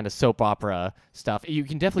 70s kind of soap opera stuff. You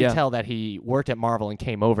can definitely tell that he worked at Marvel and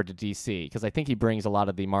came over to DC because I think he brings a lot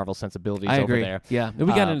of the Marvel sensibilities over there. Yeah, we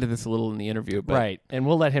got into this a little in the interview. But right, and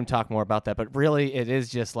we'll let him talk more about that. But really, it is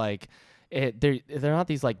just like they're not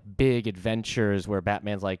these like big adventures where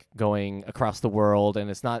Batman's like going across the world, and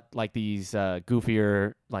it's not like these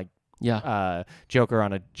goofier like Joker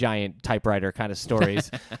on a giant typewriter kind of stories,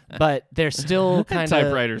 but they're still kind of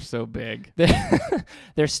typewriter's so big.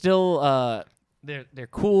 They're still they're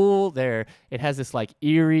cool. It has this like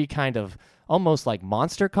eerie kind of almost like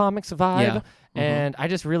Monster Comics vibe, Yeah. and I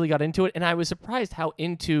just really got into it, and I was surprised how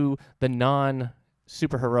into the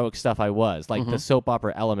non-superheroic stuff I was, like the soap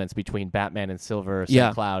opera elements between Batman and Silver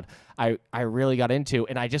St. Cloud. I really got into,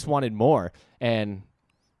 and I just wanted more, and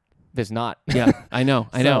there's not. Yeah, I know.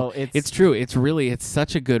 It's true. It's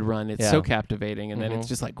such a good run. It's so captivating, and then it's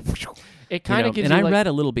just like it kind of gives you. And I read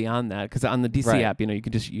a little beyond that because on the DC app,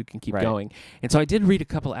 you can keep going. And so I did read a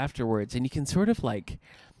couple afterwards, and you can sort of like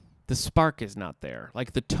the spark is not there,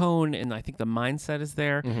 like the tone and I think the mindset is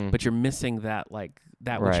there, but you're missing that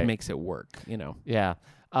which makes it work. Yeah.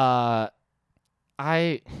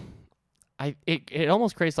 It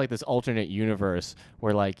almost creates like this alternate universe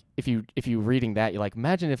where like if you reading that, you're like,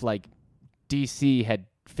 imagine if like DC had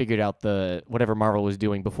figured out the whatever Marvel was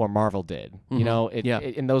doing before Marvel did. You know,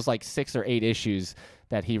 in those like 6 or 8 issues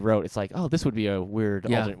that he wrote, it's like, oh, this would be a weird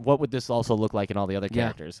alternate. What would this also look like in all the other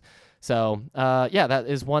characters? So that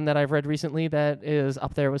is one that I've read recently that is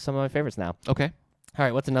up there with some of my favorites now. Okay. All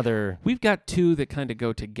right, what's another? We've got 2 that kind of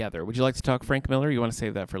go together. Would you like to talk Frank Miller? Or you want to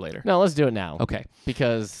save that for later? No, let's do it now. Okay.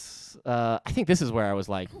 Because I think this is where I was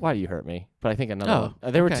like, why do you hurt me? But I think another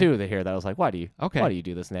one. There were 2 that here that I was like, why do you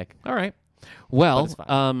do this, Nick? All right. Well,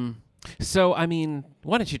 so, I mean,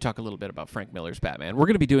 why don't you talk a little bit about Frank Miller's Batman? We're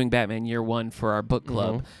going to be doing Batman Year One for our book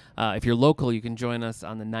club. If you're local, you can join us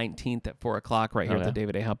on the 19th at 4 o'clock right here at the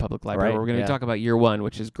David A. Howe Public Library. We're going to talk about Year One,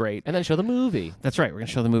 which is great. And then show the movie. That's right. We're going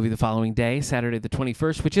to show the movie the following day, Saturday the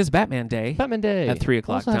 21st, which is Batman Day. Batman Day. At 3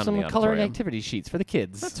 o'clock We'll also down have in some the coloring auditorium. activity sheets for the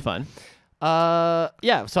kids. That's fun.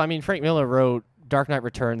 So, I mean, Frank Miller wrote Dark Knight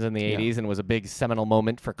Returns in the 80s and was a big seminal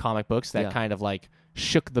moment for comic books that kind of like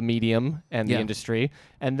shook the medium and the industry.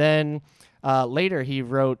 And then later he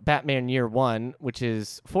wrote Batman Year One, which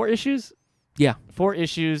is 4 issues. Yeah. 4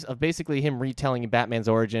 issues of basically him retelling Batman's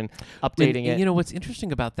origin, updating it. You know, what's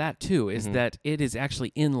interesting about that, too, is that it is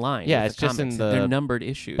actually in line Yeah, with it's the just comics. in the They're numbered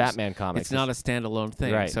issues. Batman comics. It's not a standalone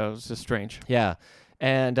thing, Right. so it's just strange. Yeah.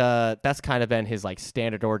 And that's kind of been his like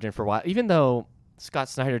standard origin for a while. Even though Scott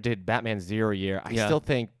Snyder did Batman 0 Year, I still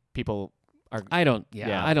think people are... I don't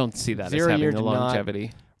see that 0 as having Year the did longevity.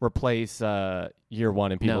 not replace Year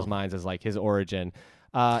One in people's minds as like his origin.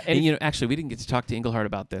 And actually, we didn't get to talk to Englehart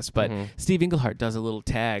about this, but Steve Englehart does a little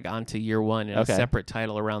tag onto Year One in a separate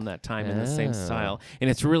title around that time in the same style, and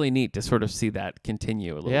it's really neat to sort of see that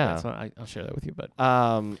continue a little bit. So I'll share that with you. But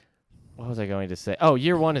what was I going to say? Oh,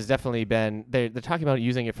 Year One has definitely been... They're talking about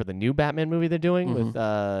using it for the new Batman movie they're doing with...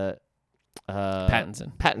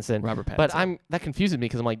 Pattinson. Robert Pattinson. But that confuses me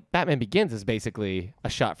because I'm like, Batman Begins is basically a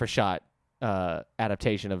shot-for-shot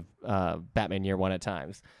adaptation of Batman Year One at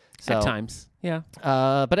times. So, at times, yeah.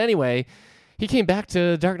 But anyway, he came back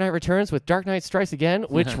to Dark Knight Returns with Dark Knight Strikes Again,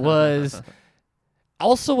 which was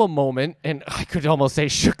also a moment, and I could almost say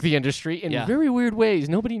shook the industry in very weird ways.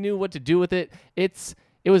 Nobody knew what to do with it.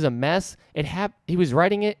 It was a mess. He was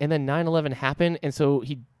writing it, and then 9/11 happened, and so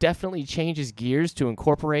he definitely changed his gears to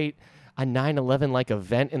incorporate a 9/11 like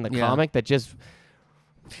event in the comic that just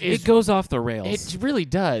it goes off the rails. It really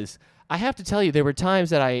does. I have to tell you, there were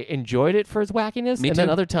times that I enjoyed it for its wackiness, then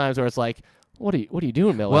other times where it's like, what are you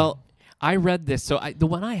doing, Miller? Well, I read this. So the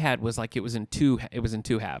one I had was like it was in two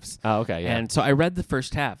halves. Oh, okay, yeah. And so I read the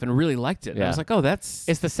first half and really liked it. And I was like, oh,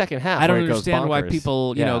 it's the second half. I don't where it goes understand why bonkers.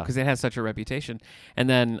 people, because it has such a reputation. And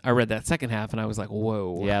then I read that second half and I was like,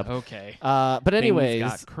 whoa, okay. But anyways,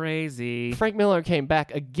 things got crazy. Frank Miller came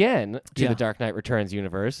back again to the Dark Knight Returns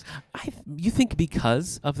universe. You think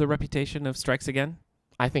because of the reputation of Strikes Again?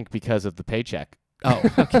 I think because of the paycheck. Oh,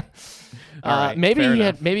 okay. All right, maybe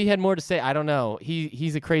he had more to say. I don't know.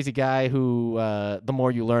 He's a crazy guy who the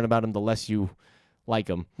more you learn about him, the less you like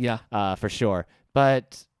him. Yeah, for sure.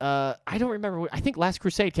 But I don't remember. I think Last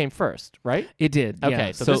Crusade came first, right? It did. Okay,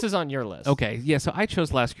 yeah. so this is on your list. Okay, yeah, so I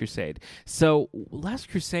chose Last Crusade. So Last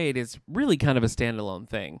Crusade is really kind of a standalone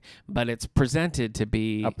thing, but it's presented to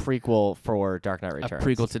be a prequel for Dark Knight Returns. A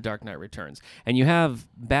prequel to Dark Knight Returns. And you have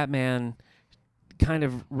Batman kind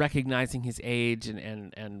of recognizing his age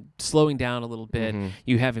and slowing down a little bit. Mm-hmm.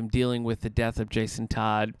 You have him dealing with the death of Jason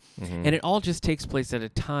Todd. Mm-hmm. And it all just takes place at a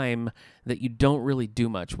time that you don't really do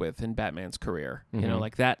much with in Batman's career. Mm-hmm. You know,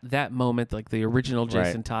 like that moment, like the original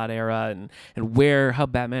Jason Right. Todd era and how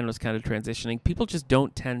Batman was kind of transitioning. People just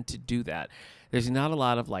don't tend to do that. There's not a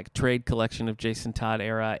lot of like trade collection of Jason Todd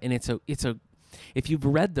era, and it's a if you've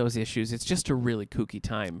read those issues, it's just a really kooky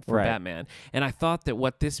time for Right. Batman. And I thought that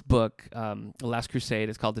what this book, The Last Crusade,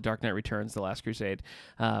 is called The Dark Knight Returns, The Last Crusade,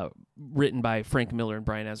 written by Frank Miller and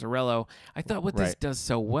Brian Azzarello. I thought what this Right. does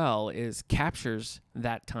so well is captures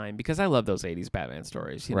that time, because I love those 80s Batman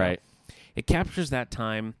stories. You know? Right. It captures that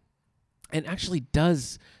time and actually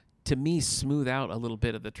does, to me, smooth out a little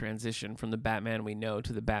bit of the transition from the Batman we know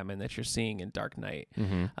to the Batman that you're seeing in Dark Knight.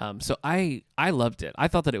 Mm-hmm. So I loved it. I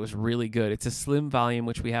thought that it was really good. It's a slim volume,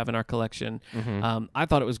 which we have in our collection. Mm-hmm. I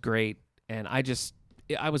thought it was great, and I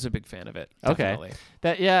was a big fan of it. Definitely.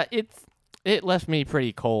 Okay. It left me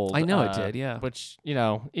pretty cold. I know it did, yeah. Which,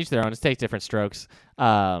 each their own. It takes different strokes.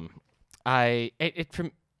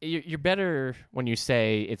 You're better when you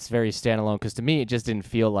say it's very standalone, because to me it just didn't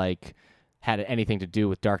feel like had anything to do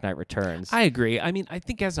with Dark Knight Returns. I agree. I mean, I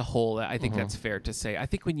think as a whole, I think Mm-hmm. that's fair to say. I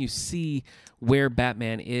think when you see where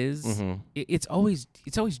Batman is, Mm-hmm. it's always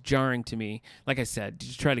jarring to me. Like I said,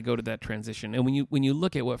 to try to go to that transition. And when you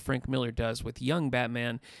look at what Frank Miller does with young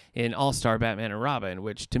Batman in All-Star Batman and Robin,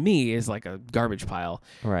 which to me is like a garbage pile.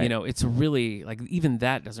 Right. It's really like even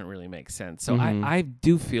that doesn't really make sense. So Mm-hmm. I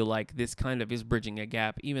do feel like this kind of is bridging a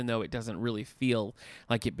gap, even though it doesn't really feel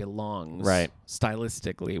like it belongs Right.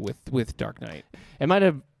 stylistically with Dark Knight. It might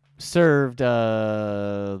have served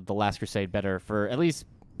The Last Crusade better for at least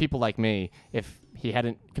people like me if he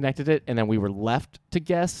hadn't connected it, and then we were left to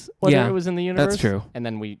guess whether Yeah, it was in the universe. that's true. And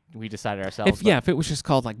then we decided ourselves. If it was just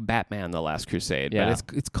called like Batman: The Last Crusade, Yeah.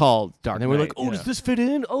 but it's called Dark And then Knight. we're like, oh, you does know. this fit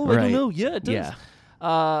in? Oh, I Right. don't know. Yeah, it does.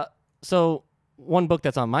 Yeah. So one book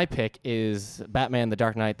that's on my pick is Batman: The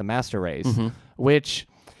Dark Knight, The Master Race, Mm-hmm. which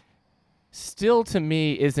still to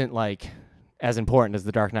me isn't like as important as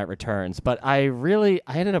The Dark Knight Returns, but I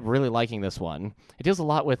ended up really liking this one. It deals a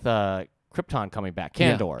lot with Krypton coming back,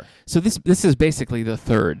 Yeah. Kandor. So this is basically the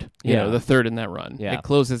third, Yeah. the third in that run. Yeah. It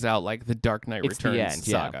closes out like the Dark Knight It's the Returns end,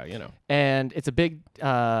 yeah. saga, And it's a big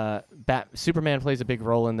Superman plays a big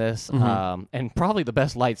role in this, and probably the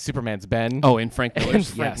best light Superman's been. Oh, in Frank in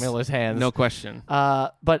Miller's, Frank yes. Miller's hands. No question.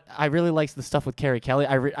 But I really liked the stuff with Carrie Kelly.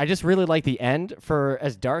 I just really like the end, for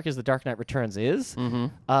as dark as The Dark Knight Returns is.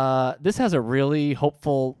 Mm-hmm. This has a really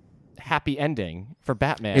hopeful, happy ending for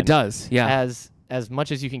Batman. It does, yeah. As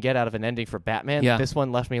much as you can get out of an ending for Batman, Yeah. this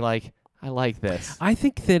one left me like, I like this. I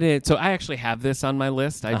think that so I actually have this on my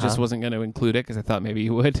list. I just wasn't going to include it because I thought maybe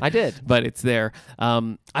you would. I did. But it's there.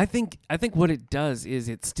 I think what it does is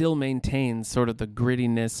it still maintains sort of the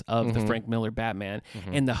grittiness of the Frank Miller Batman,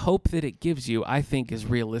 and the hope that it gives you, I think, is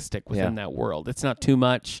realistic within that world. It's not too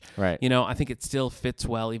much. Right. I think it still fits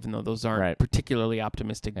well, even though those aren't Right. particularly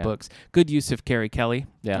optimistic books. Good use of Carrie Kelly,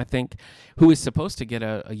 Yeah. I think, who is supposed to get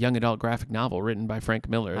a young adult graphic novel written by Frank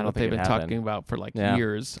Miller I don't that think they've it been happened. talking about for like Yeah.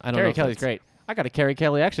 years. I don't know. Carrie if Kelly's that's- great. I got a Carrie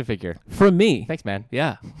Kelly action figure. From me. Thanks, man.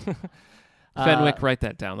 Yeah. Fenwick, write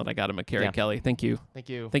that down that I got him a Carrie Yeah. Kelly. Thank you. Thank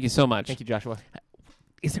you. Thank you so much. Thank you, Joshua.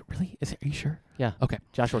 Is it really? Are you sure? Yeah. Okay.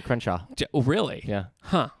 Joshua Crenshaw. Oh, really? Yeah.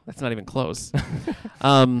 Huh. That's not even close.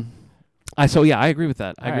 I agree with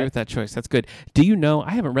that. I agree right. with that choice. That's good. Do you know?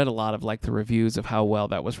 I haven't read a lot of like the reviews of how well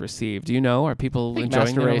that was received. Do you know? Are people I think enjoying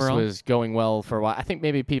Master it Race overall? was going well for a while. I think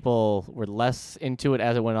maybe people were less into it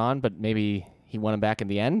as it went on, but maybe he won him back in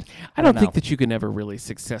the end. I don't think know. that you can ever really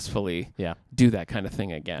successfully Yeah. do that kind of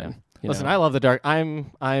thing again. you Listen, know? I love the Dark.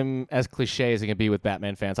 I'm as cliche as it can be with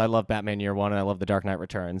Batman fans. I love Batman Year One, and I love The Dark Knight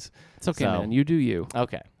Returns. It's okay, So- man. You do you.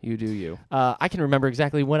 Okay. You do you. I can remember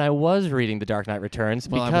exactly when I was reading The Dark Knight Returns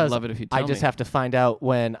Well, I would because love it if you I tell just me. have to find out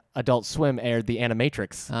when Adult Swim aired The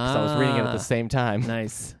Animatrix. So I was reading it at the same time.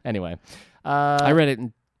 Nice. Anyway. I read it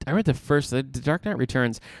I read the Dark Knight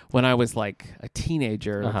Returns when I was like a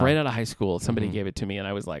teenager, like, right out of high school. Somebody gave it to me, and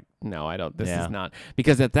I was like, "No, I don't. This is not."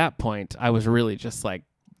 Because at that point, I was really just like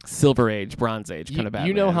Silver Age, Bronze Age kind of Batman.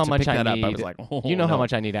 You know how To much pick I that need. Up, I was like, oh, you know how no.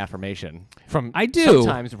 much I need affirmation from. I do.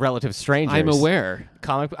 Sometimes relative strangers. I'm aware.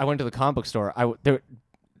 I went to the comic book store.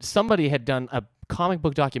 Somebody had done a comic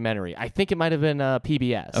book documentary. I think it might have been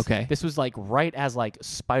PBS. Okay. This was like right as like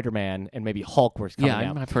Spider-Man and maybe Hulk were coming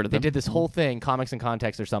out. I've heard of They them. did this whole thing, Comics in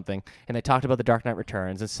Context or something, and they talked about The Dark Knight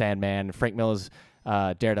Returns and Sandman and Frank Miller's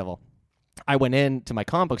Daredevil. I went into my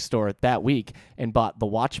comic book store that week and bought The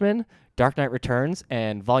Watchmen, Dark Knight Returns,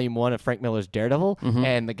 and Volume 1 of Frank Miller's Daredevil.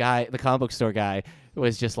 And the comic book store guy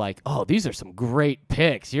was just like, "Oh, these are some great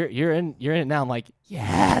picks. You're in it now." I'm like,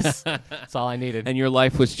 "Yes." That's all I needed. And your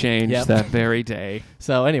life was changed that very day.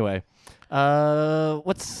 So anyway,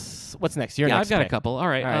 what's next? Your next I've got pick. a couple. All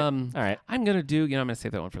right. All right. I'm going to do, I'm going to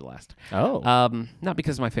save that one for last. Oh. Not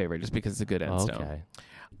because it's my favorite, just because it's a good end stone. Okay.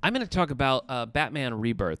 I'm going to talk about Batman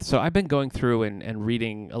Rebirth. So I've been going through and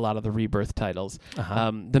reading a lot of the Rebirth titles.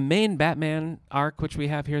 The main Batman arc, which we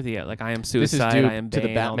have here, the I Am Suicide, This is due I Am to Bane,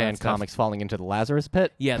 the Batman comics falling into the Lazarus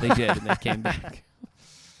pit. Yeah, they did, and they came back.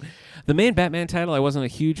 The main Batman title I wasn't a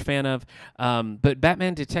huge fan of, but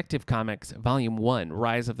Batman Detective Comics Volume 1,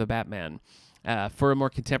 Rise of the Batman. For a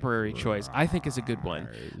more contemporary choice, I think is a good one.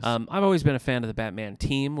 I've always been a fan of the Batman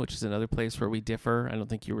team, which is another place where we differ. I don't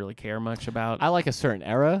think you really care much about. I like a certain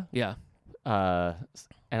era. Yeah. And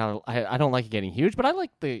I don't like it getting huge, but I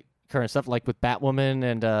like the current stuff, like with Batwoman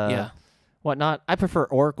and whatnot. I prefer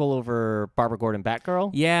Oracle over Barbara Gordon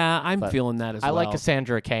Batgirl. Yeah, I'm feeling that as well. I like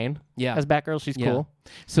Cassandra Cain as Batgirl. She's cool.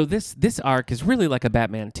 So this arc is really like a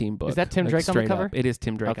Batman team book. Is that Tim Drake on the cover? Up. It is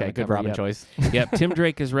Tim Drake on the good cover. Robin choice. Yep, Tim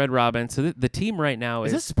Drake is Red Robin. So the team right now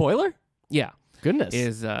is... Is this spoiler? Yeah. Goodness.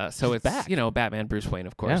 So it's back. Batman Bruce Wayne,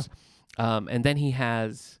 of course. And then he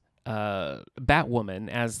has Batwoman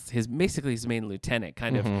as basically his main lieutenant,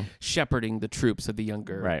 kind of shepherding the troops of the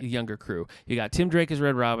younger crew. You got Tim Drake as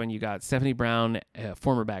Red Robin. You got Stephanie Brown,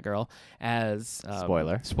 former Batgirl, as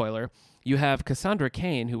spoiler. You have Cassandra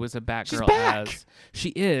Cain, who was a Batgirl. She's back. She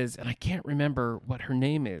is, and I can't remember what her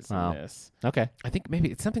name is in this. Okay. I think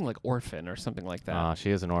maybe it's something like Orphan or something like that.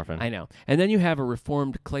 She is an orphan. I know. And then you have a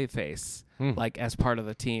reformed Clayface, as part of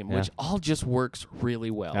the team, which all just works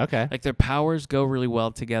really well. Okay. Like their powers go really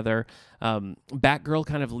well together. Batgirl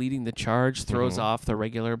kind of leading the charge throws off the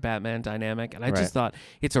regular Batman dynamic, and I just thought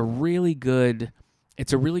it's a really good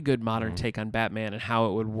modern take on Batman and how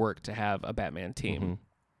it would work to have a Batman team.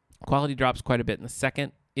 Quality drops quite a bit in the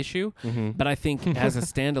second issue, but I think as a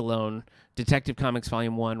standalone, Detective Comics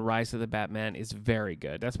Volume 1, Rise of the Batman is very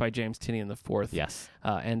good. That's by James Tynion IV,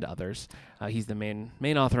 and others. He's the main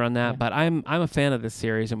author on that, but I'm a fan of this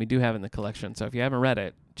series, and we do have it in the collection, so if you haven't read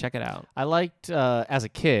it, check it out. I liked, as a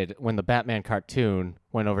kid, when the Batman cartoon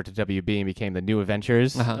went over to WB and became the New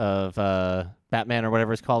Adventures of Batman or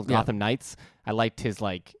whatever it's called, Gotham Knights. I liked his,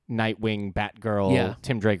 Nightwing, Batgirl,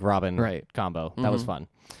 Tim Drake, Robin combo. That was fun.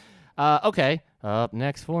 Okay, up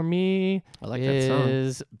next for me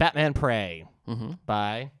is Batman Prey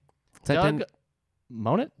by Doug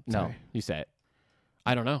Monet? No, you say it.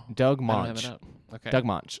 I don't know. Doug I Monch. don't have it up. Okay. Doug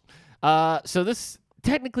Monch. So this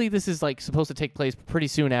is supposed to take place pretty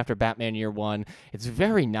soon after Batman Year One. It's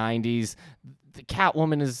very 90s. The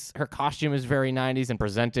Catwoman her costume is very 90s and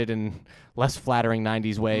presented in less flattering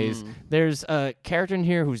 90s ways. There's a character in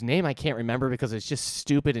here whose name I can't remember because it's just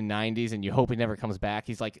stupid in 90s and you hope he never comes back.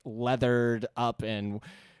 He's leathered up and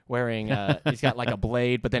wearing he's got a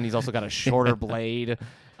blade, but then he's also got a shorter blade.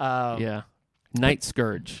 Night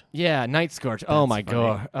Scourge. Yeah, Night Scourge. Oh my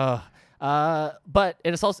god. But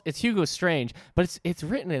it's Hugo Strange, but it's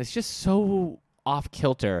written and it's just so off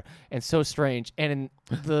kilter and so strange. And in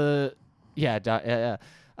the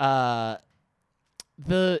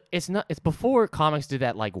it's before comics did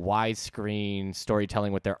that widescreen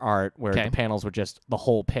storytelling with their art where the panels were just the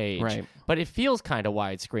whole page. Right. But it feels kind of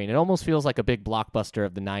widescreen. It almost feels like a big blockbuster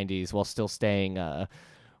of the 90s while still staying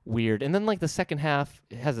weird. And then the second half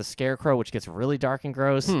it has a scarecrow which gets really dark and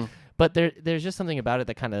gross. But there's just something about it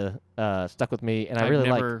that kind of stuck with me and I've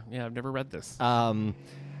never read this.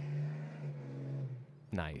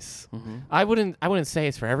 Nice. I wouldn't say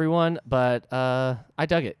it's for everyone, but I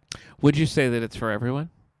dug it. Would you say that it's for everyone?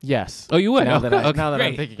 Yes. Oh, you would? Now that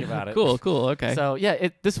I'm thinking about it. Cool, okay. So,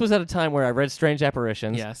 this was at a time where I read Strange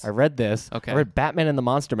Apparitions. Yes. I read this. Okay. I read Batman and the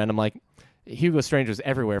Monster Men. I'm like, Hugo Strange was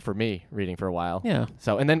everywhere for me reading for a while. Yeah.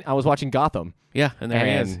 So, and then I was watching Gotham. Yeah, and there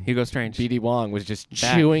he is, Hugo Strange. B.D. Wong was just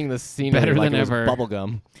chewing the scenery better like than it was ever.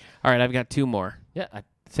 bubblegum. All right, I've got two more. Yeah,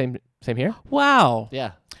 same here? Wow.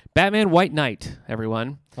 Yeah. Batman White Knight,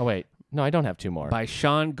 everyone. Oh, wait. No, I don't have two more. By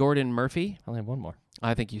Sean Gordon Murphy. I only have one more.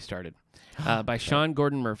 I think you started. By Sean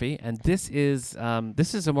Gordon Murphy, and this is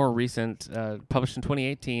a more recent, published in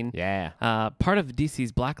 2018. Yeah. Part of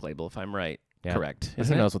DC's Black Label, if I'm right. Yeah. Correct.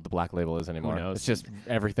 Who knows what the Black Label is anymore? Who knows? It's just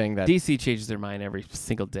everything that DC changes their mind every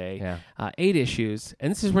single day. Yeah. 8 issues,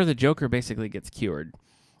 and this is where the Joker basically gets cured.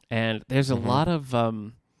 And there's a lot of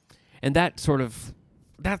and that sort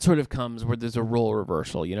of comes where there's a role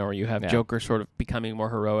reversal, where you have Joker sort of becoming more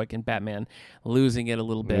heroic and Batman losing it a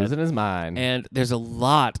little bit. Losing his mind. And there's a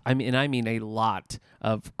lot, I mean a lot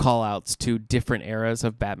of call-outs to different eras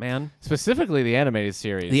of Batman. Specifically the animated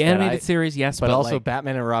series. The animated series, yes. But also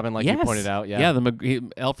Batman and Robin, like you pointed out. Yeah,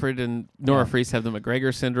 Alfred and Nora Freese have the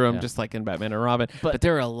McGregor syndrome, just like in Batman and Robin. But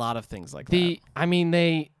there are a lot of things like that. I mean,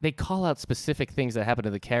 they call out specific things that happen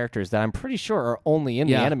to the characters that I'm pretty sure are only in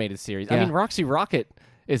the animated series. I mean, Roxy Rocket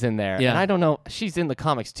is in there. Yeah. And I don't know, she's in the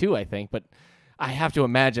comics too, I think, but I have to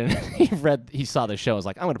imagine he saw the show and was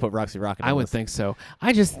like, I'm going to put Roxy Rocket in I would think so.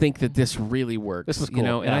 I just think that this really works. This was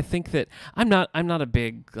cool. And I think that I'm not a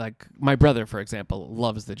big, like, my brother, for example,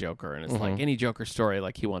 loves the Joker, and it's like any Joker story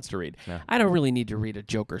like he wants to read. Yeah. I don't really need to read a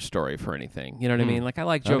Joker story for anything. You know what I mean? Like, I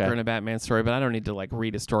like Joker in a Batman story, but I don't need to, like,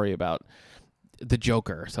 read a story about the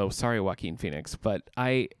Joker. So sorry, Joaquin Phoenix. But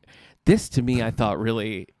this to me, I thought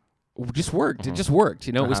really just worked. It just worked.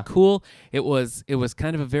 It was cool. It was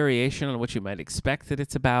kind of a variation on what you might expect that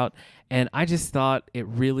it's about, and I just thought it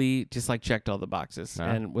really just like checked all the boxes,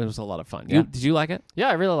 and it was a lot of fun. Did you like it? Yeah,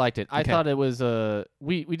 I really liked it. I thought it was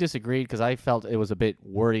we disagreed because I felt it was a bit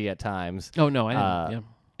wordy at times. Oh no, I didn't.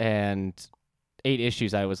 And 8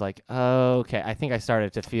 issues, I was like, okay. I think I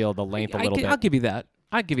started to feel the length a little bit. I'll give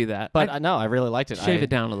you that. But no, I really liked it. Shave it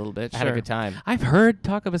down a little bit. I had a good time. I've heard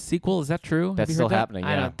talk of a sequel. Is that true? That's still happening,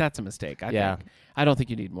 yeah. That's a mistake. I don't think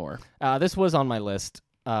you need more. This was on my list,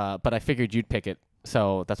 but I figured you'd pick it,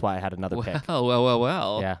 so that's why I had another pick.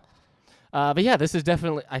 Well. Yeah. But yeah, this is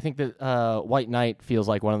definitely, I think that White Knight feels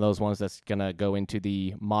like one of those ones that's going to go into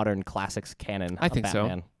the modern classics canon I think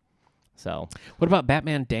Batman. So. What about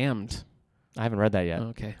Batman Damned? I haven't read that yet.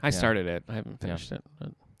 Okay. I started it. I haven't finished it. But.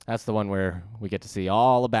 That's the one where we get to see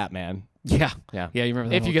all of Batman. Yeah. Yeah. Yeah, you remember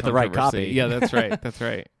that if you get the right copy. Yeah, that's right. That's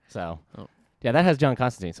right. So, yeah, that has John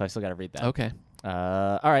Constantine, so I still got to read that. Okay.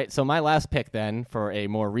 All right, so my last pick then for a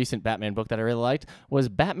more recent Batman book that I really liked was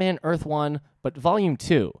Batman Earth 1, but Volume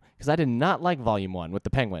 2, because I did not like Volume 1 with the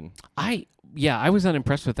Penguin. I was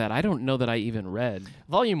unimpressed with that. I don't know that I even read.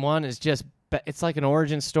 Volume 1 is just, it's like an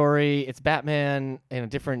origin story. It's Batman in a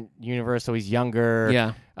different universe, so he's younger.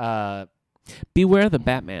 Yeah. Beware the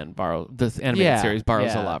Batman this animated series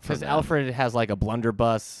borrows a lot from because Alfred has like a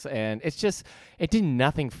blunderbuss, and it did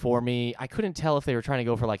nothing for me. I couldn't tell if they were trying to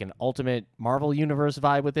go for like an ultimate Marvel universe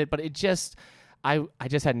vibe with it, but it just I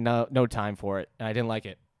just had no time for it, and I didn't like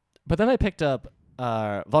it. But then I picked up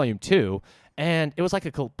Volume 2, and it was like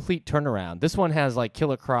a complete turnaround. This one has like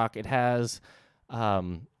Killer Croc. It has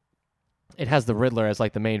the Riddler as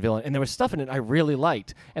like the main villain, and there was stuff in it I really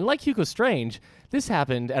liked. And like Hugo Strange, this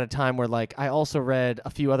happened at a time where like I also read a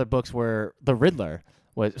few other books where the Riddler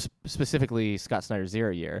was specifically Scott Snyder's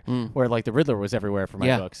Zero Year, where like the Riddler was everywhere for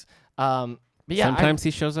my books. But yeah, sometimes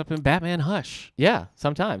he shows up in Batman Hush. Yeah,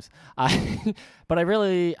 sometimes. But I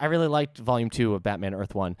really liked Volume 2 of Batman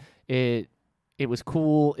Earth 1. It was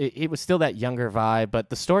cool. It was still that younger vibe, but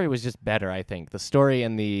the story was just better, I think. The story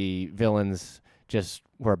and the villains just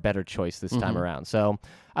were a better choice this time around. So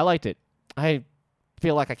I liked it. I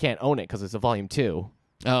feel like I can't own it because it's a Volume 2.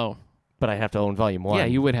 Oh. But I have to own Volume 1. Yeah,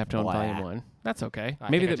 you would have to own Volume 1. That's okay.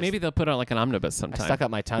 Maybe they'll put out like an omnibus sometime. I stuck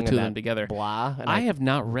out my tongue and them together. Blah. And I have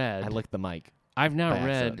not read. I licked the mic. I've not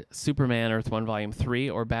read Superman Earth 1 Volume 3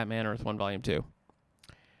 or Batman Earth 1 Volume 2.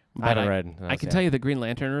 But I haven't read. I can tell you the Green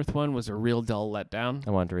Lantern Earth 1 was a real dull letdown.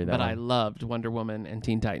 I wanted to read that But I loved Wonder Woman and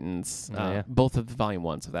Teen Titans. Both of the Volume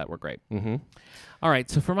 1s of that were great. Mm-hmm. All right,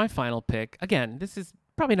 so for my final pick, again, this is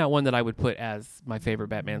probably not one that I would put as my favorite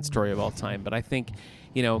Batman story of all time, but I think,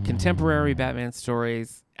 contemporary Batman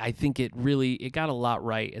stories, I think it got a lot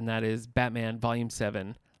right, and that is Batman Volume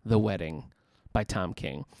 7, The Wedding by Tom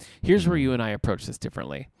King. Here's where you and I approach this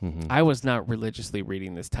differently. I was not religiously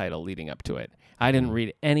reading this title leading up to it. I didn't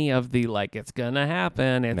read any of the, like, it's gonna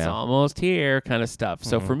happen, it's almost here kind of stuff.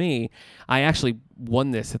 So for me, I actually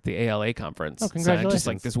won this at the ALA conference. Oh, congratulations. Just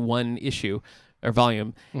like this one issue or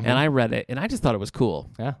volume, and I read it, and I just thought it was cool.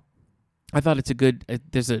 Yeah. I thought it's a good.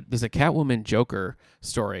 There's a Catwoman Joker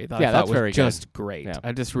story that I thought that's was very just good. Great. Yeah.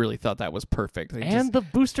 I just really thought that was perfect. The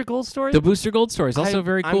Booster Gold story. The Booster Gold story is also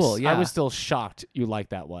very cool. I was still shocked you liked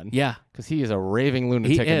that one. Yeah, because he is a raving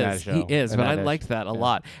lunatic in that show. He is, but I liked that a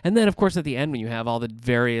lot. And then of course at the end when you have all the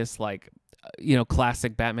various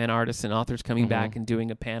classic Batman artists and authors coming back and doing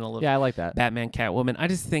a panel of I like that. Batman, Catwoman. I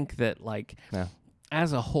just think that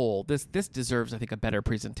as a whole, this deserves, I think, a better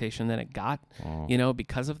presentation than it got,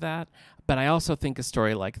 because of that. But I also think a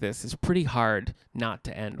story like this is pretty hard not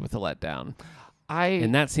to end with a letdown.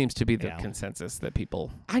 And that seems to be the consensus that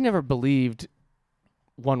people... I never believed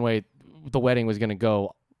one way the wedding was going to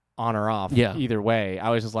go on or off either way. I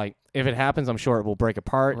was just like, if it happens, I'm sure it will break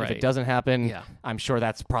apart. Right. If it doesn't happen, I'm sure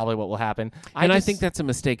that's probably what will happen. I think that's a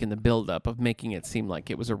mistake in the build-up of making it seem like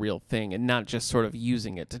it was a real thing and not just sort of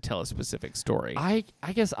using it to tell a specific story. I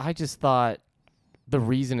guess I just thought the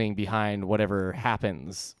reasoning behind whatever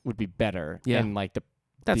happens would be better. Yeah. And like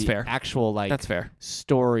that's the fair. actual like that's fair.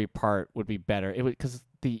 story part would be better. It would, because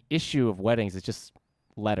the issue of weddings is just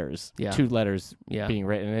letters, 2 letters being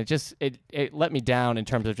written. And it let me down in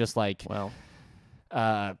terms of just like,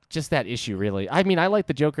 just that issue, really. I mean, I like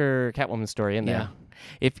the Joker Catwoman story in there.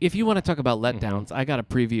 If you want to talk about letdowns, I got a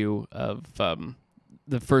preview of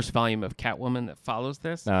the first volume of Catwoman that follows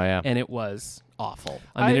this. Oh, yeah. And it was awful.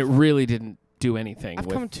 I mean, it really didn't do anything. I've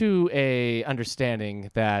come to a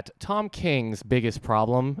understanding that Tom King's biggest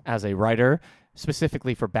problem as a writer,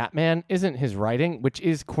 specifically for Batman, isn't his writing, which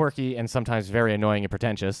is quirky and sometimes very annoying and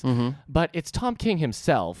pretentious, but it's Tom King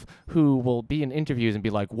himself who will be in interviews and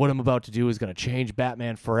be like, what I'm about to do is going to change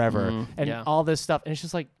Batman forever, and all this stuff. And it's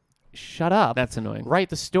just like, shut up. That's annoying.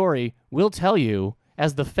 Write the story. We'll tell you,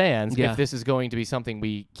 as the fans, if this is going to be something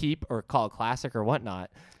we keep or call a classic or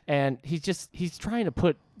whatnot. And he's trying to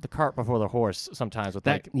put the cart before the horse sometimes with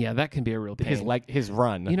that. That can be a real pain. His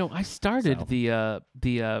run. You know, I started the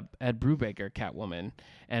Ed Brubaker Catwoman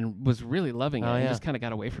and was really loving it. And just kind of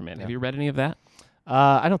got away from it. Have you read any of that?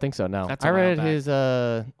 I don't think so. No, That's I read his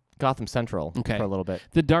Gotham Central for a little bit.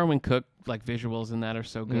 The Darwin Cook like visuals in that are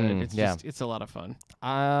so good. It's a lot of fun.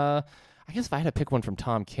 I guess if I had to pick one from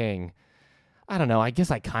Tom King, I don't know. I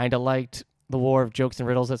guess I kind of liked The War of Jokes and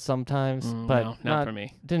Riddles at sometimes, but no, not for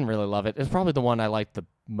me. Didn't really love it. It's probably the one I liked the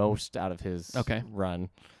most out of his run,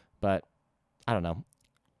 but I don't know.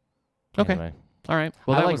 Okay. Anyway. All right.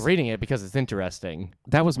 Well, I like reading it because it's interesting.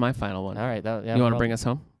 That was my final one. All right. You want to bring us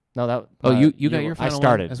home? No, that. You got your final I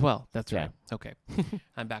started one as well. That's right. Okay.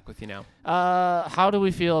 I'm back with you now. How do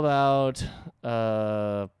we feel about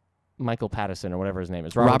Michael Pattinson or whatever his name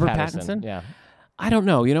is? Robert Pattinson? Yeah. I don't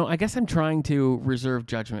know. You know, I guess I'm trying to reserve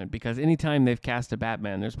judgment because anytime they've cast a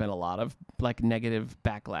Batman, there's been a lot of like negative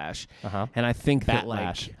backlash. And I think that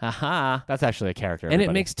like, that's actually a character. And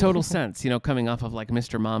it makes total sense, you know, coming off of like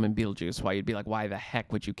Mr. Mom and Beetlejuice, why you'd be like, why the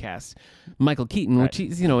heck would you cast Michael Keaton, which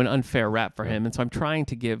is, you know, an unfair rap for him. And so I'm trying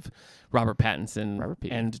to give Robert Pattinson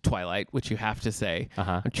and Twilight, which you have to say,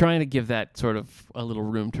 I'm trying to give that sort of a little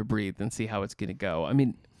room to breathe and see how it's going to go. I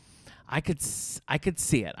mean, I could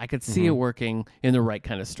see it. I could see it working in the right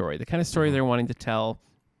kind of story. The kind of story they're wanting to tell,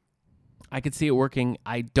 I could see it working.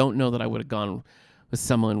 I don't know that I would have gone with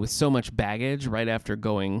someone with so much baggage right after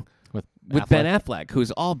going with Ben Affleck,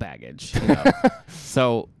 who's all baggage. You know?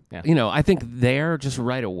 So, you know, I think there just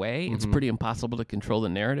right away, it's pretty impossible to control the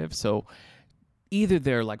narrative. So either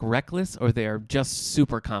they're like reckless or they're just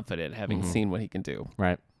super confident having seen what he can do.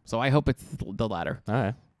 Right. So I hope it's the latter. All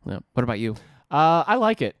right. Yeah. What about you? I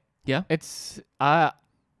like it. Yeah, it's I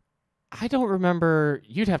don't remember.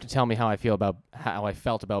 You'd have to tell me how I felt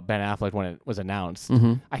about Ben Affleck when it was announced.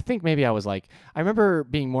 I think maybe I was like, I remember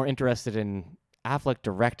being more interested in Affleck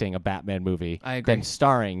directing a Batman movie than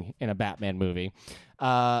starring in a Batman movie.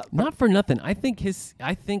 Not for nothing. I think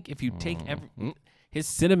if you take his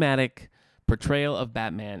cinematic portrayal of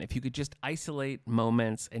Batman, if you could just isolate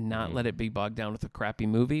moments and not let it be bogged down with the crappy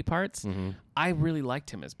movie parts, I really liked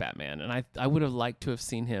him as Batman, and I would have liked to have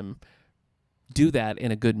seen him do that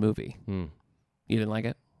in a good movie. You didn't like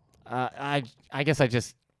it? I guess I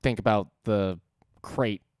just think about the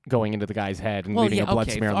crate going into the guy's head and leaving a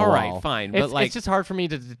blood smear on the wall. All right, fine. But it's just hard for me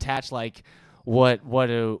to detach like what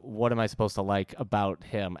am I supposed to like about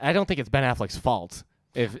him? I don't think it's Ben Affleck's fault.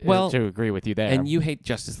 To agree with you there. And you hate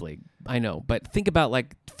Justice League, I know. But think about,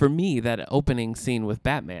 like, for me, that opening scene with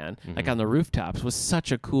Batman, like on the rooftops, was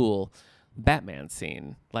such a cool Batman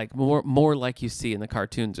scene. Like, more like you see in the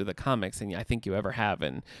cartoons or the comics than I think you ever have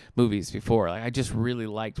in movies before. Like, I just really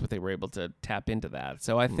liked what they were able to tap into that.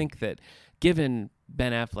 So I think that given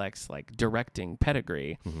Ben Affleck's, like, directing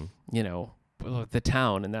pedigree, you know, the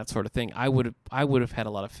town and that sort of thing, I would have had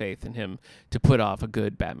a lot of faith in him to put off a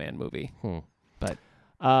good Batman movie. But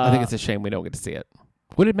I think it's a shame we don't get to see it.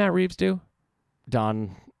 What did Matt Reeves do?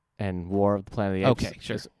 Dawn and War of the Planet of the Apes. Okay,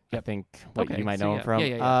 sure. I think what you might know him from.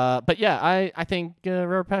 Yeah. But yeah, I think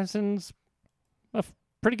Robert Pattinson's a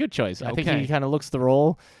pretty good choice. I think he kind of looks the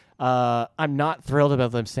role. I'm not thrilled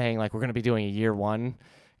about them saying, like, we're going to be doing a year one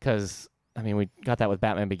because, I mean, we got that with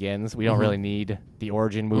Batman Begins. We don't really need the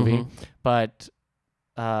origin movie. But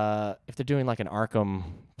if they're doing, like, an Arkham,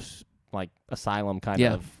 like, asylum kind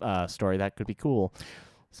of story, that could be cool.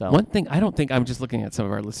 So one thing, I don't think, I'm just looking at some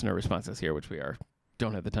of our listener responses here, which we are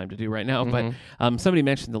don't have the time to do right now. But somebody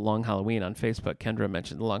mentioned The Long Halloween on Facebook. Kendra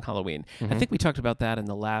mentioned The Long Halloween. I think we talked about that in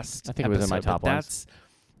the last I think episode, it was in my top ones.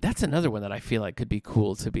 That's another one that I feel like could be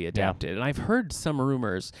cool to be adapted. And I've heard some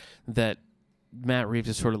rumors that Matt Reeves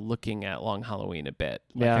is sort of looking at Long Halloween a bit.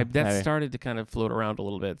 That started to kind of float around a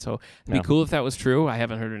little bit. So it'd be cool if that was true. I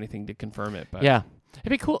haven't heard anything to confirm it. But yeah, it'd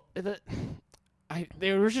be cool. They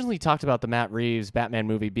originally talked about the Matt Reeves Batman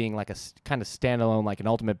movie being like a kind of standalone, like an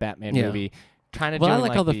Ultimate Batman movie. Kind of. Well, I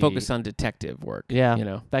like how the focus on detective work.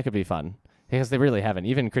 Yeah, that could be fun. Because they really haven't.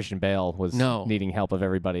 Even Christian Bale was needing help of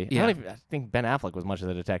everybody. Yeah. I think Ben Affleck was much of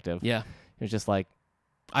the detective. Yeah. It was just like...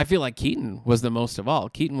 I feel like Keaton was the most of all.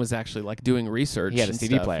 Keaton was actually like doing research. He had a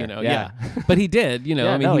CD stuff, player. Yeah. But he did, he he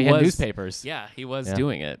was... had newspapers. Yeah, he was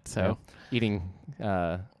doing it. So Eating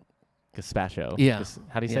gazpacho. Yeah.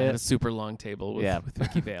 How do you say it? A super long table with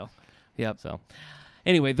Vicky Vale. Yep. So...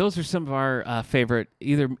 Anyway, those are some of our favorite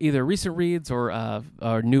either recent reads or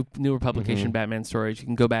newer publication Batman stories. You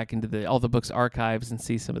can go back into all the books archives and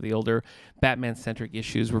see some of the older Batman-centric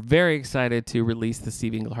issues. We're very excited to release the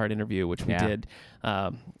Steve Englehart interview, which we did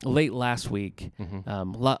late last week. A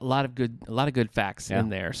lot of good facts in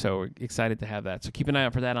there, so we're excited to have that. So keep an eye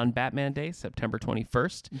out for that on Batman Day, September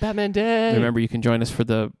 21st. Batman Day! Remember, you can join us for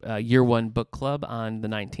the Year One Book Club on the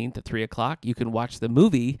 19th at 3 o'clock. You can watch the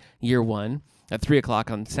movie Year One at 3 o'clock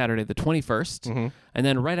on Saturday the 21st. And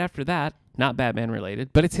then right after that, not Batman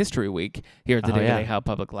related, but it's History Week here at the Daily Howe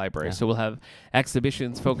Public Library. Yeah. So we'll have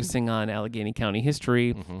exhibitions focusing on Allegheny County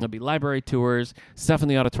history. There'll be library tours, stuff in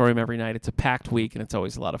the auditorium every night. It's a packed week, and it's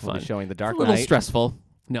always a lot of fun. We'll be showing The Dark Knight. A little stressful.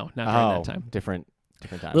 No, not during that time. Different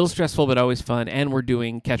time. A little stressful, but always fun. And we're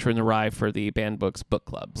doing Catcher in the Rye for the Banned Books Book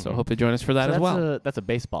Club. So hope you join us for that as well. That's a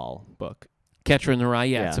baseball book. Catcher in the Rye,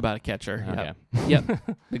 it's about a catcher. Okay. Yep,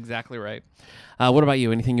 exactly right. What about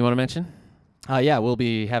you? Anything you want to mention? We'll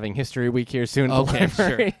be having History Week here soon. Okay,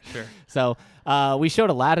 sure. So we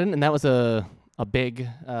showed Aladdin, and that was a big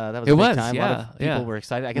time. A lot of people were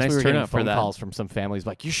excited. I guess we were getting phone calls from some families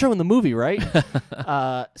like, "You're showing the movie, right?"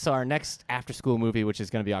 So our next after-school movie, which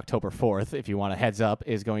is going to be October 4th, if you want a heads up,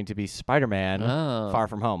 is going to be Spider-Man: Far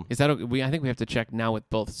From Home. Is that? I think we have to check now with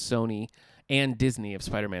both Sony and Disney if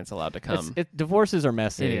Spider-Man's allowed to come. Divorces are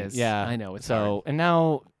messy. It is. Yeah, I know. It's so hard. And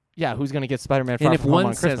now, who's going to get Spider-Man Far From Home on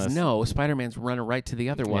Christmas? And if one says no, Spider-Man's running right to the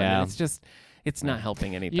other one. Yeah. And it's not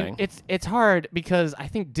helping anything. It's hard because I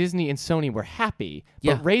think Disney and Sony were happy,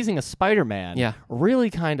 but raising a Spider-Man really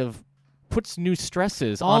kind of puts new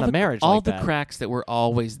stresses on a marriage all like the that. cracks that were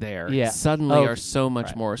always there suddenly are so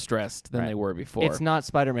much more stressed than they were before. It's not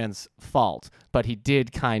Spider-Man's fault, but he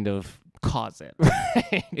did kind of cause it,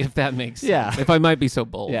 if that makes sense. Yeah. If I might be so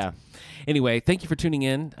bold. Yeah. Anyway, thank you for tuning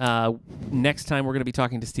in. Next time, we're going to be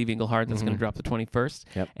talking to Steve Englehart. That's going to drop the 21st.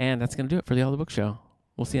 Yep. And that's going to do it for the All the Book Show.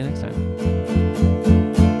 We'll see you next time.